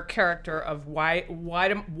their character of what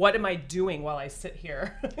am I doing while I sit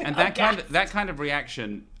here? And that kind of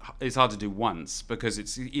reaction is hard to do once, because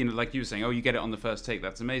it's, like you were saying, you get it on the first take,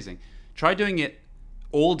 that's amazing. Try doing it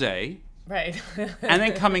all day, right, and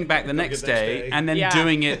then coming back the next day, and then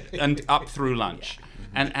doing it and up through lunch,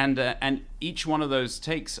 and each one of those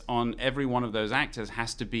takes on every one of those actors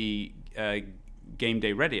has to be game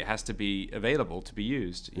day ready. It has to be available to be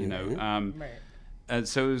used. And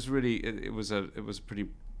so it was really it was pretty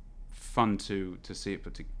fun to see it,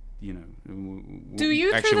 but do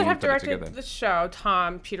you two that have directed the show,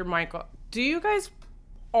 Tom, Peter, Michael, do you guys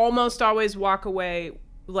almost always walk away,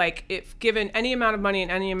 like, if given any amount of money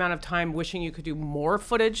and any amount of time, wishing you could do more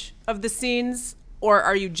footage of the scenes, or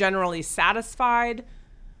are you generally satisfied?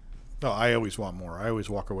 No, I always want more. I always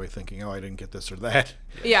walk away thinking, I didn't get this or that.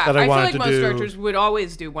 Yeah, that I feel like most directors would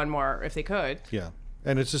always do one more if they could. Yeah,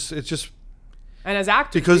 and it's just. And as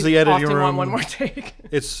actors, because the editing often room, want one more take.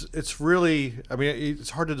 It's really. I mean,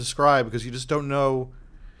 it's hard to describe, because you just don't know.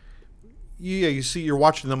 you see, you're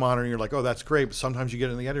watching the monitor, and you're like, oh, that's great. But sometimes you get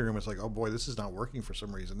in the editing room, it's like, oh boy, this is not working for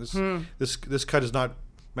some reason. This cut is not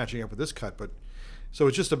matching up with this cut. But so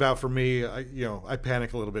it's just about, for me, I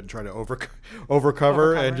panic a little bit and try to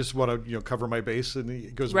overcover and just want to cover my base. And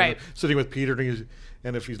he goes sitting with Peter,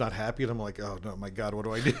 and if he's not happy, and I'm like, oh no, my God, what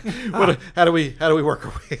do I do? How do we work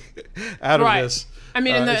our way out of this? I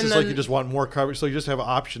mean, it's just like you just want more coverage, so you just have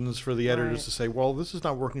options for the editors to say, well, this is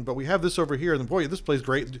not working, but we have this over here, and boy, this plays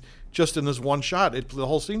great just in this one shot. The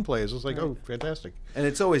whole scene plays. It's like, oh, fantastic. And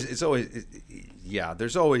there's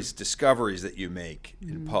always discoveries that you make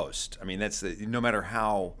in post. I mean, that's no matter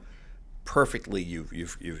how perfectly you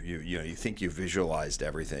think you've visualized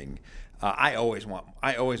everything. I always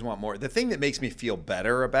want more. The thing that makes me feel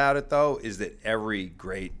better about it, though, is that every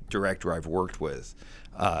great director I've worked with,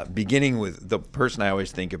 beginning with the person I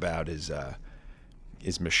always think about is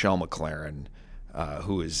Michelle MacLaren,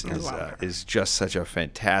 who is just such a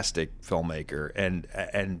fantastic filmmaker,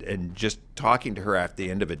 and just talking to her at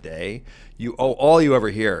the end of a day, all you ever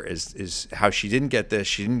hear is how she didn't get this,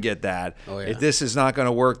 she didn't get that. Oh, yeah. If this is not going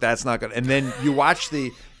to work, that's not going to. And then you watch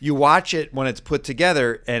it when it's put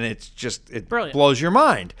together, and it blows your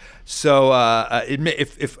mind. So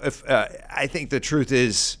if I think the truth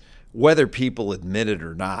is, whether people admit it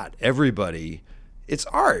or not, everybody. It's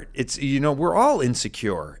art. It's we're all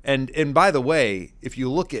insecure. And by the way, if you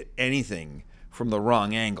look at anything from the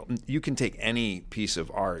wrong angle, you can take any piece of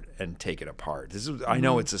art and take it apart. I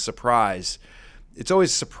know it's a surprise. It's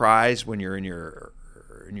always a surprise when you're in your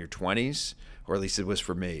 20s, or at least it was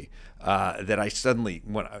for me, that I suddenly,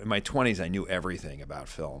 in my 20s, I knew everything about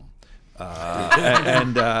film.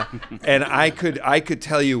 And I could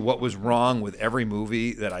tell you what was wrong with every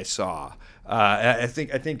movie that I saw. I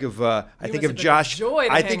think of Josh.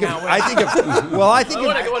 I think of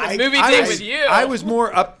movie date with you. I was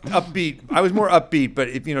more upbeat. But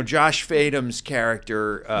if Josh Fadum's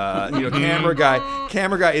character,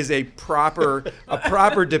 camera guy is a proper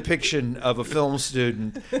depiction of a film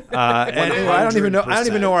student. And I don't even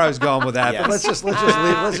know where I was going with that. Yes. But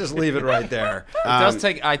let's just leave it right there. It does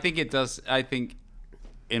take. I think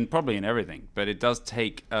probably in everything, but it does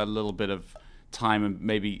take a little bit of time and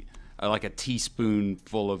maybe like a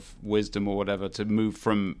teaspoonful of wisdom or whatever to move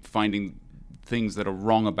from finding things that are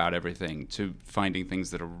wrong about everything to finding things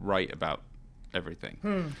that are right about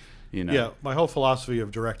everything. Yeah, my whole philosophy of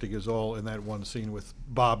directing is all in that one scene with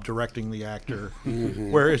Bob directing the actor,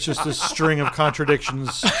 where it's just this string of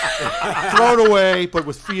contradictions thrown away, but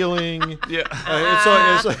with feeling. Yeah,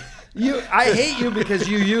 it's like I hate you because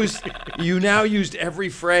you now used every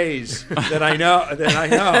phrase that I know.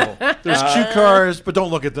 There's cue cards, but don't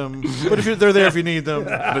look at them. But they're there if you need them.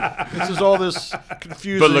 But this is all this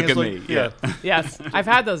confusing. But look at me. Yeah. Yes, I've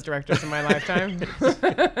had those directors in my lifetime.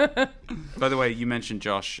 By the way, you mentioned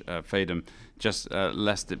Josh Fadum. Just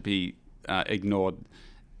lest it be ignored.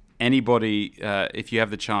 Anybody, if you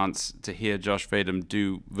have the chance to hear Josh Fadum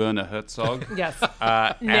do Werner Herzog, yes,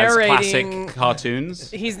 as classic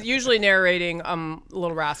cartoons, he's usually narrating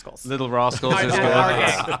Little Rascals. Little Rascals is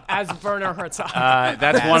good. As Werner Herzog.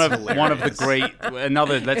 That's one of the great.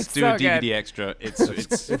 Let's do a DVD extra. It's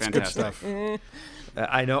fantastic. Good stuff.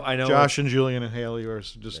 I know. Josh and Julian and Haley are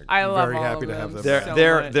just very happy to have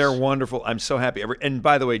them. They're wonderful. I'm so happy. And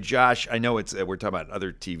by the way, Josh, I know we're talking about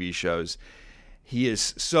other TV shows. He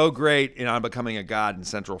is so great in On Becoming a God in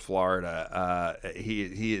Central Florida.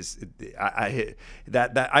 He is. I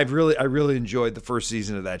really enjoyed the first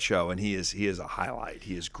season of that show, and he is a highlight.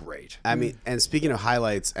 He is great. I mean, and speaking of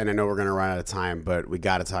highlights, and I know we're going to run out of time, but we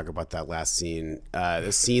got to talk about that last scene.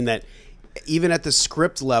 The scene that, even at the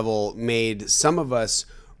script level, made some of us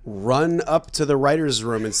run up to the writer's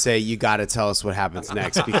room and say, you got to tell us what happens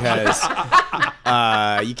next, because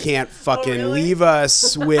you can't fucking leave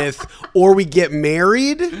us with, or we get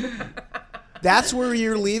married. That's where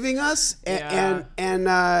you're leaving us. That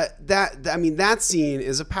scene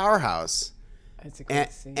is a powerhouse. It's a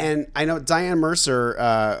great scene. And I know Diane Mercer,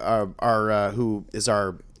 who is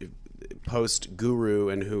our post guru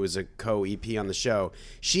and who is a co-EP on the show,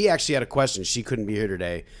 she actually had a question. She couldn't be here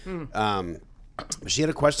today. She had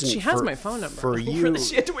a question. She has my phone number for you.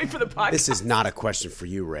 She had to wait for the podcast. This is not a question for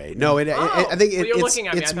you, Ray. No, I think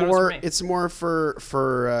it's more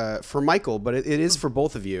for Michael, but it is for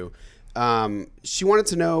both of you. She wanted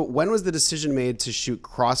to know, when was the decision made to shoot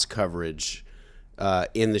cross coverage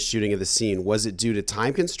in the shooting of the scene? Was it due to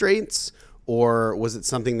time constraints, or was it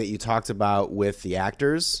something that you talked about with the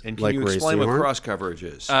actors? And can you explain what cross coverage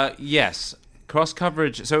is? Yes. Cross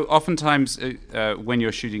coverage. So oftentimes, when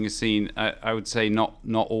you're shooting a scene, I would say not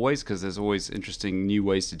always, because there's always interesting new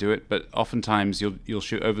ways to do it. But oftentimes, you'll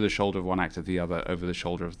shoot over the shoulder of one actor to the other, over the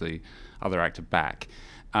shoulder of the other actor back.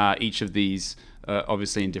 Each of these,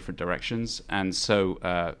 obviously, in different directions. And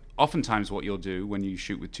so, oftentimes, what you'll do when you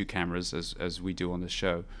shoot with two cameras, as we do on this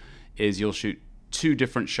show, is you'll shoot two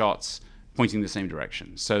different shots pointing the same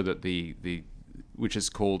direction, so that the which is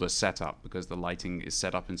called a setup, because the lighting is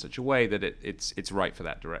set up in such a way that it's right for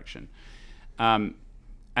that direction. And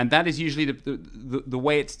that is usually the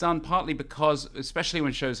way it's done, partly because, especially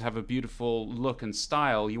when shows have a beautiful look and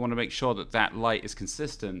style, you want to make sure that light is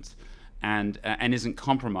consistent and isn't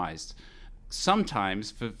compromised.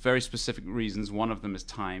 Sometimes, for very specific reasons, one of them is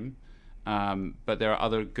time, but there are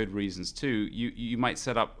other good reasons too. You might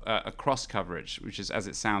set up a cross coverage, which is as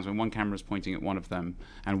it sounds, when one camera is pointing at one of them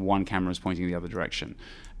and one camera is pointing the other direction.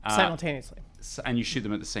 Simultaneously. And you shoot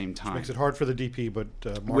them at the same time. Makes it hard for the DP, but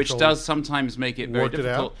Marshall which does sometimes make it very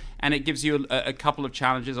difficult. Out. And it gives you a couple of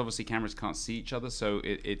challenges. Obviously, cameras can't see each other, so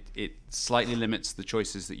it slightly limits the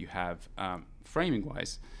choices that you have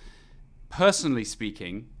framing-wise. Personally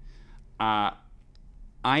speaking, I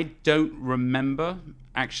don't remember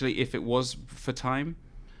actually if it was for time.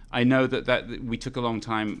 I know that we took a long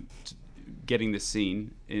time getting this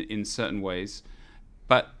scene in certain ways,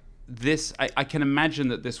 but this I can imagine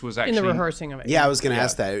that this was actually in the rehearsing of it. Yeah, I was going to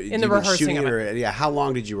ask that. In the rehearsing of it. How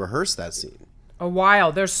long did you rehearse that scene? A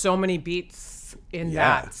while. There's so many beats in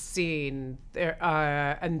that scene,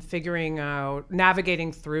 and figuring out,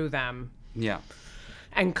 navigating through them. Yeah.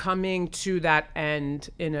 And coming to that end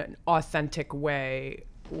in an authentic way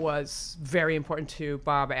was very important to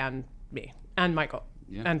Bob and me and Michael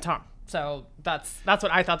and Tom. So that's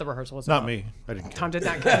what I thought the rehearsal was about. Not me. I didn't. Tom did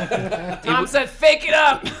not care. Tom said, "Fake it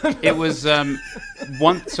up." It was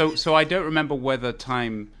one. So I don't remember whether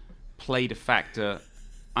time played a factor.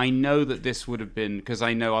 I know that this would have been, because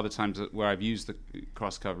I know other times where I've used the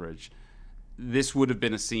cross coverage. This would have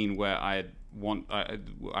been a scene where I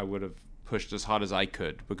would have pushed as hard as I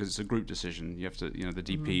could, because it's a group decision. You have to, the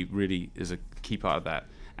DP really is a key part of that,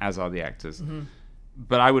 as are the actors. Mm-hmm.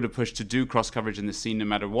 But I would have pushed to do cross coverage in this scene no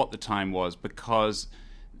matter what the time was, because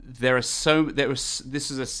this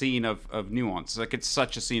is a scene of nuance. Like, it's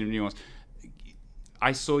such a scene of nuance.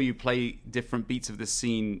 I saw you play different beats of this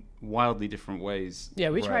scene wildly different ways.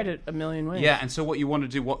 Yeah, we tried it a million ways. Yeah, and so what you want to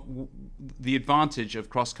do, the advantage of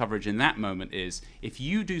cross coverage in that moment is, if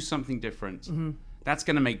you do something different, that's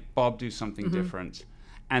going to make Bob do something different.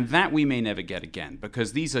 And that we may never get again,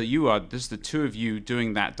 because this is the two of you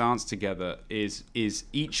doing that dance together, is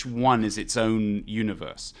each one is its own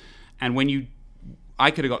universe. And I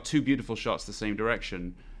could have got two beautiful shots the same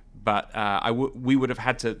direction, but we would have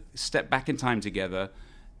had to step back in time together,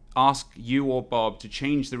 ask you or Bob to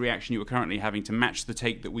change the reaction you were currently having to match the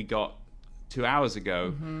take that we got 2 hours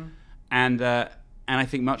ago. And I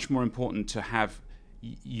think much more important to have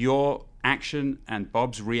your action and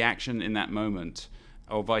Bob's reaction in that moment,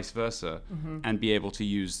 or vice versa, and be able to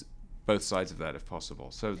use both sides of that if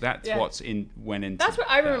possible. So that's went into. That's what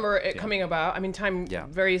I remember it coming about. I mean, time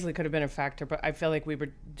very easily could have been a factor, but I feel like we were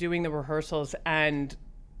doing the rehearsals and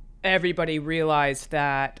everybody realized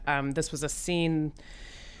that this was a scene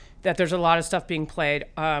that there's a lot of stuff being played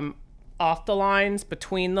off the lines,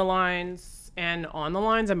 between the lines, and on the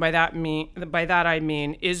lines. And by that I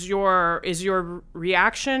mean is your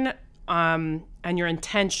reaction and your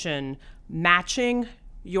intention matching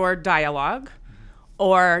your dialogue,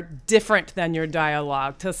 or different than your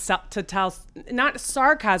dialogue, to tell not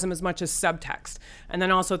sarcasm as much as subtext, and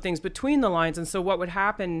then also things between the lines. And so what would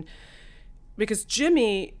happen, because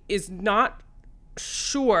Jimmy is not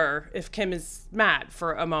sure if Kim is mad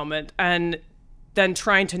for a moment, and then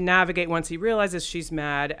trying to navigate once he realizes she's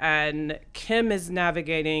mad, and Kim is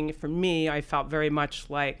navigating, for me, I felt very much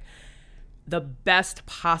like the best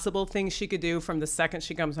possible thing she could do from the second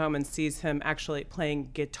she comes home and sees him actually playing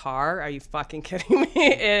guitar, are you fucking kidding me,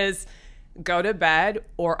 is go to bed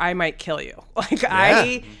or I might kill you. Like,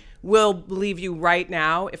 I will leave you right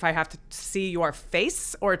now if I have to see your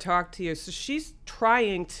face or talk to you. So she's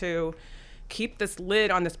trying to keep this lid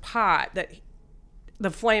on this pot that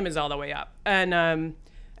the flame is all the way up. And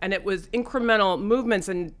it was incremental movements,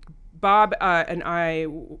 and Bob and I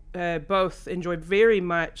both enjoyed very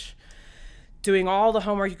much doing all the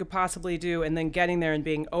homework you could possibly do, and then getting there and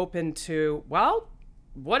being open to, well,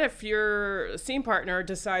 what if your scene partner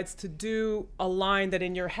decides to do a line that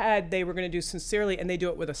in your head they were going to do sincerely, and they do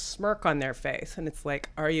it with a smirk on their face? And it's like,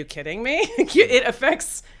 are you kidding me? It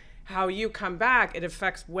affects how you come back. It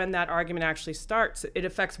affects when that argument actually starts. It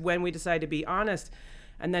affects when we decide to be honest.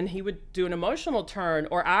 And then he would do an emotional turn,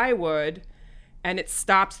 or I would, and it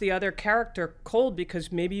stops the other character cold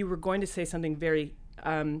because maybe you were going to say something very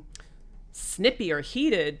snippy or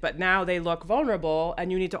heated, but now they look vulnerable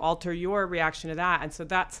and you need to alter your reaction to that. And so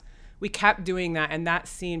we kept doing that, and that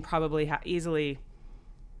scene probably easily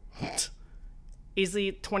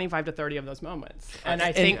 25 to 30 of those moments. And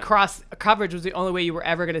I think cross coverage was the only way you were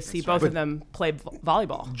ever going to see both of them play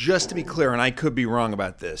volleyball. Just to be clear, and I could be wrong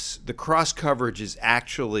about this, the cross coverage is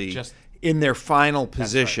actually in their final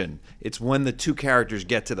position. Right. It's when the two characters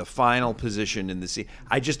get to the final position in the scene.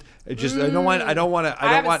 I don't want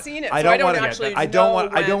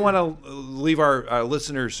to leave our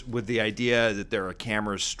listeners with the idea that there are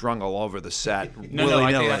cameras strung all over the set.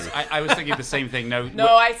 I was thinking the same thing. No,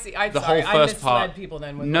 I see. I'm sorry. Whole first part. People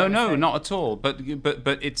then. No, not at all. But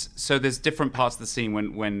it's so there's different parts of the scene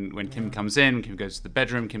when Kim comes in, Kim goes to the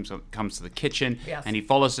bedroom, Kim comes to the kitchen, and he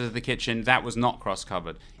follows her to the kitchen. That was not cross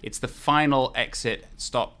covered. It's the final exit,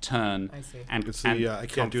 stop, turn. I see. And I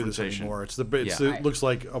can't do this anymore. It looks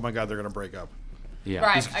like, oh my God, they're going to break up. Yeah,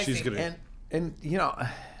 right. She's going to. And you know,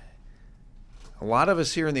 a lot of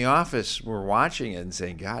us here in the office were watching it and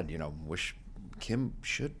saying, God, wish Kim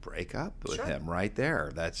should break up with him right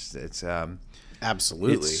there. It's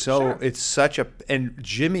absolutely. It's such a, and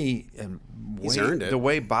Jimmy, and he's earned it. The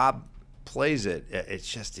way Bob plays it,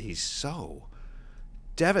 it's just, he's so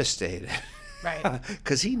devastated. Right.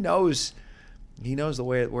 Because he knows the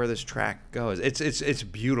way where this track goes. It's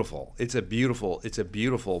beautiful. It's a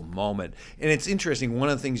beautiful moment. And it's interesting. One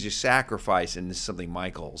of the things you sacrifice, and this is something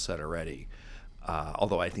Michael said already,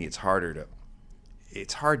 although I think it's hard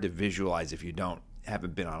to visualize if you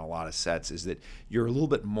haven't been on a lot of sets, is that you're a little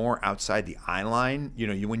bit more outside the eye line.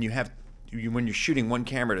 When you're shooting one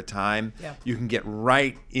camera at a time, you can get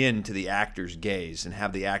right into the actor's gaze and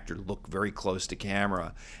have the actor look very close to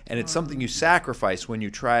camera. And it's something you sacrifice when you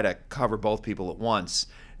try to cover both people at once.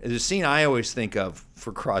 The scene I always think of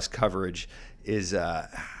for cross coverage is, I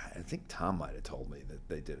think Tom might have told me that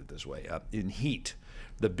they did it this way, in Heat.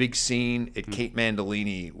 The big scene at Kate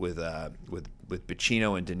Mandolini with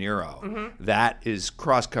Pacino and De Niro. Mm-hmm. That is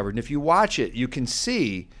cross covered. And if you watch it, you can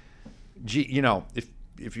see,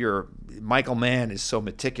 if you're Michael Mann is so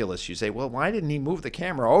meticulous, you say, well, why didn't he move the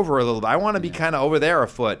camera over a little bit? I want to be kind of over there a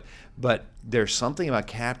foot. But there's something about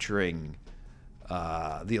capturing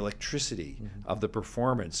the electricity of the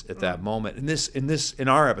performance at that moment. In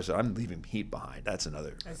our episode, I'm leaving Heat behind. That's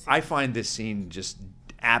another. I find this scene just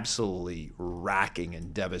absolutely racking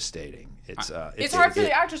and devastating. It's hard for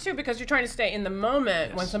the actors too, because you're trying to stay in the moment.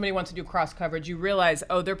 Yes. When somebody wants to do cross coverage, you realize,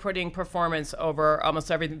 they're putting performance over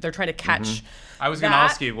almost everything. They're trying to catch. Mm-hmm. I was going to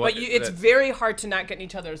ask you, it's very hard to not get in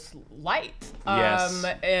each other's light, yes.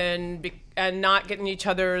 and not get in each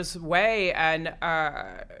other's way, and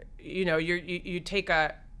you take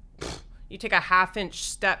a half-inch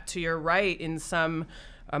step to your right in some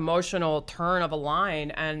emotional turn of a line,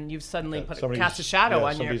 and you've suddenly cast a shadow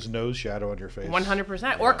on somebody's nose shadow on your face.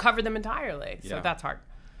 100%, or cover them entirely. So that's hard.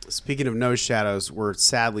 Speaking of nose shadows, we're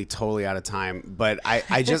sadly totally out of time. But I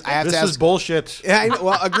have to ask. This is bullshit. Yeah,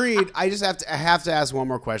 well, agreed. I have to ask one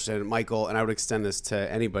more question, Michael, and I would extend this to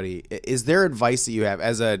anybody. Is there advice that you have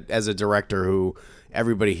as a director who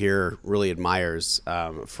everybody here really admires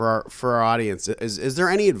for our audience? Is there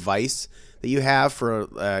any advice that you have for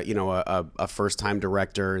a first-time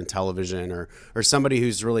director in television or somebody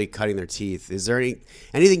who's really cutting their teeth? Is there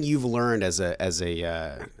anything you've learned as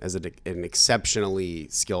an exceptionally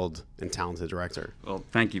skilled and talented director? Well,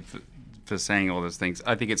 thank you for saying all those things.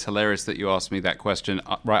 I think it's hilarious that you asked me that question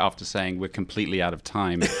right after saying we're completely out of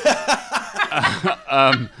time.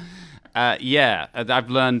 I've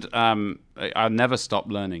learned. I'll never stop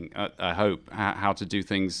learning. I hope how to do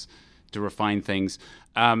things, to refine things.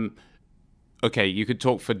 Okay, you could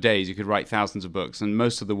talk for days. You could write thousands of books, and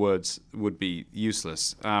most of the words would be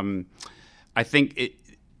useless. I think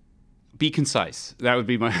be concise. That would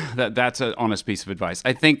be that's an honest piece of advice.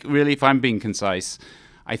 I think really, if I'm being concise,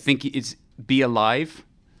 I think it's be alive,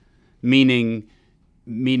 meaning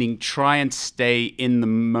try and stay in the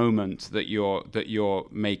moment that you're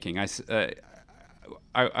making.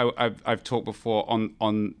 I've talked before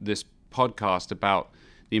on this podcast about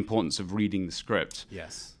the importance of reading the script.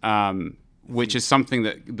 Yes. Which is something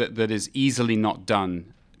that is easily not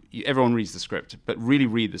done. Everyone reads the script, but really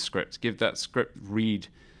read the script. Give that script read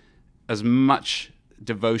as much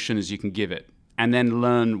devotion as you can give it, and then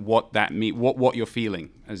learn what that means, what you're feeling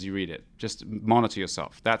as you read it. Just monitor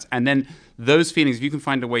yourself. And then those feelings, if you can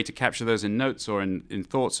find a way to capture those in notes or in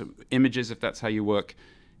thoughts or images, if that's how you work,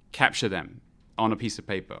 capture them on a piece of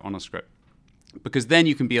paper, on a script. Because then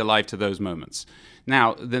you can be alive to those moments.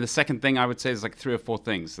 Now, the second thing I would say is like 3 or 4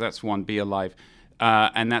 things. That's one, be alive.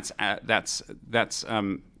 and that's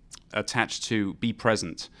attached to be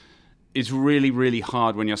present. It's really, really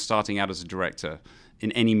hard when you're starting out as a director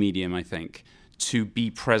in any medium, I think, to be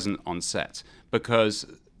present on set, because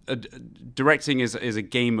directing is a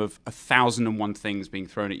game of 1,001 things being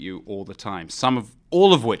thrown at you all the time.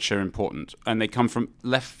 All of which are important, and they come from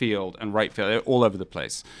left field and right field. They're all over the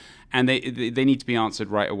place, and they need to be answered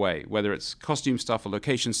right away. Whether it's costume stuff or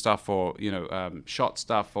location stuff or shot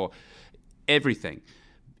stuff or everything,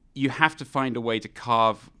 you have to find a way to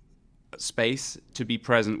carve space to be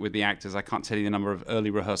present with the actors. I can't tell you the number of early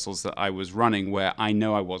rehearsals that I was running where I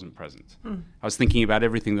know I wasn't present. I was thinking about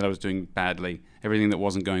everything that I was doing badly, everything that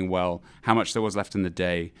wasn't going well, how much there was left in the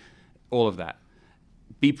day, all of that.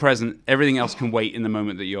 Be present. Everything else can wait in the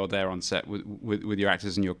moment that you're there on set with your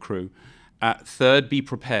actors and your crew. Third, be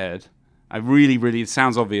prepared. It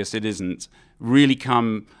sounds obvious, it isn't. Really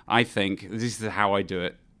come, I think, this is how I do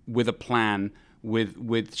it, with a plan,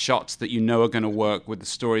 with shots that you know are going to work, with the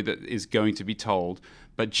story that is going to be told.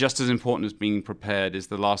 But just as important as being prepared is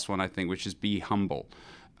the last one, I think, which is be humble.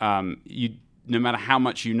 No matter how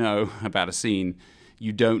much you know about a scene,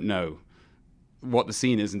 you don't know what the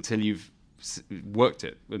scene is until you've worked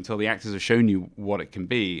it, until the actors have shown you what it can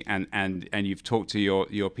be, and you've talked to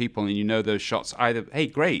your people, and you know those shots either, hey,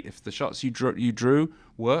 great, if the shots you drew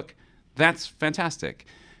work, that's fantastic.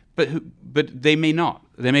 But they may not.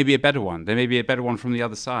 There may be a better one. There may be a better one from the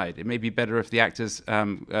other side. It may be better if the actor's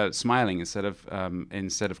smiling instead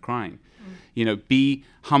of crying. Be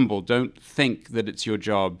humble. Don't think that it's your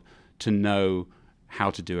job to know how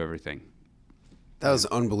to do everything. That was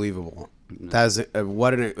unbelievable. That is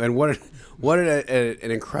what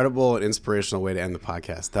an incredible and inspirational way to end the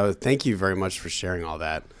podcast. Thank you very much for sharing all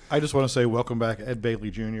that. I just want to say welcome back, Ed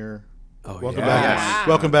Bailey Jr. Welcome yes. back.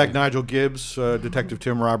 Welcome back, Nigel Gibbs, Detective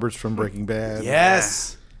Tim Roberts from Breaking Bad.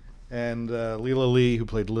 Yes. And Leela Lee, who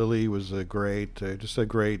played Lily, was just a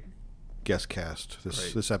great guest cast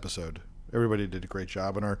this episode. Everybody did a great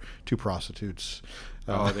job, and our two prostitutes.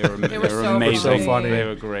 They were so amazing. So funny. They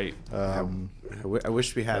were great. I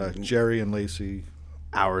wish we had Jerry and Lacey.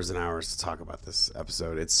 Hours and hours to talk about this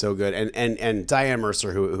episode. It's so good. And Diane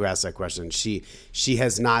Mercer, who asked that question, she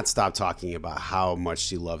has not stopped talking about how much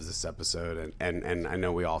she loves this episode, and I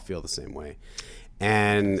know we all feel the same way.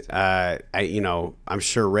 And I'm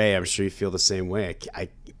sure Ray, you feel the same way. I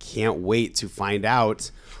can't wait to find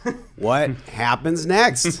out what happens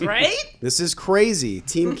next. Right? This is crazy.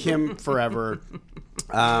 Team Kim forever.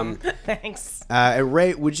 Thanks.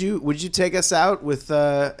 Ray, would you take us out with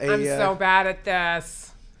I'm so bad at this.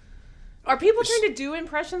 Are people trying to do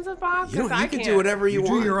impressions of Bob? You I can can't. do whatever you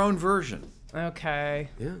want. Do your own version. Okay.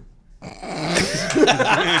 Yeah.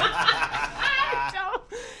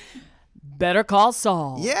 Better Call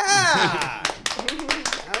Saul. Yeah.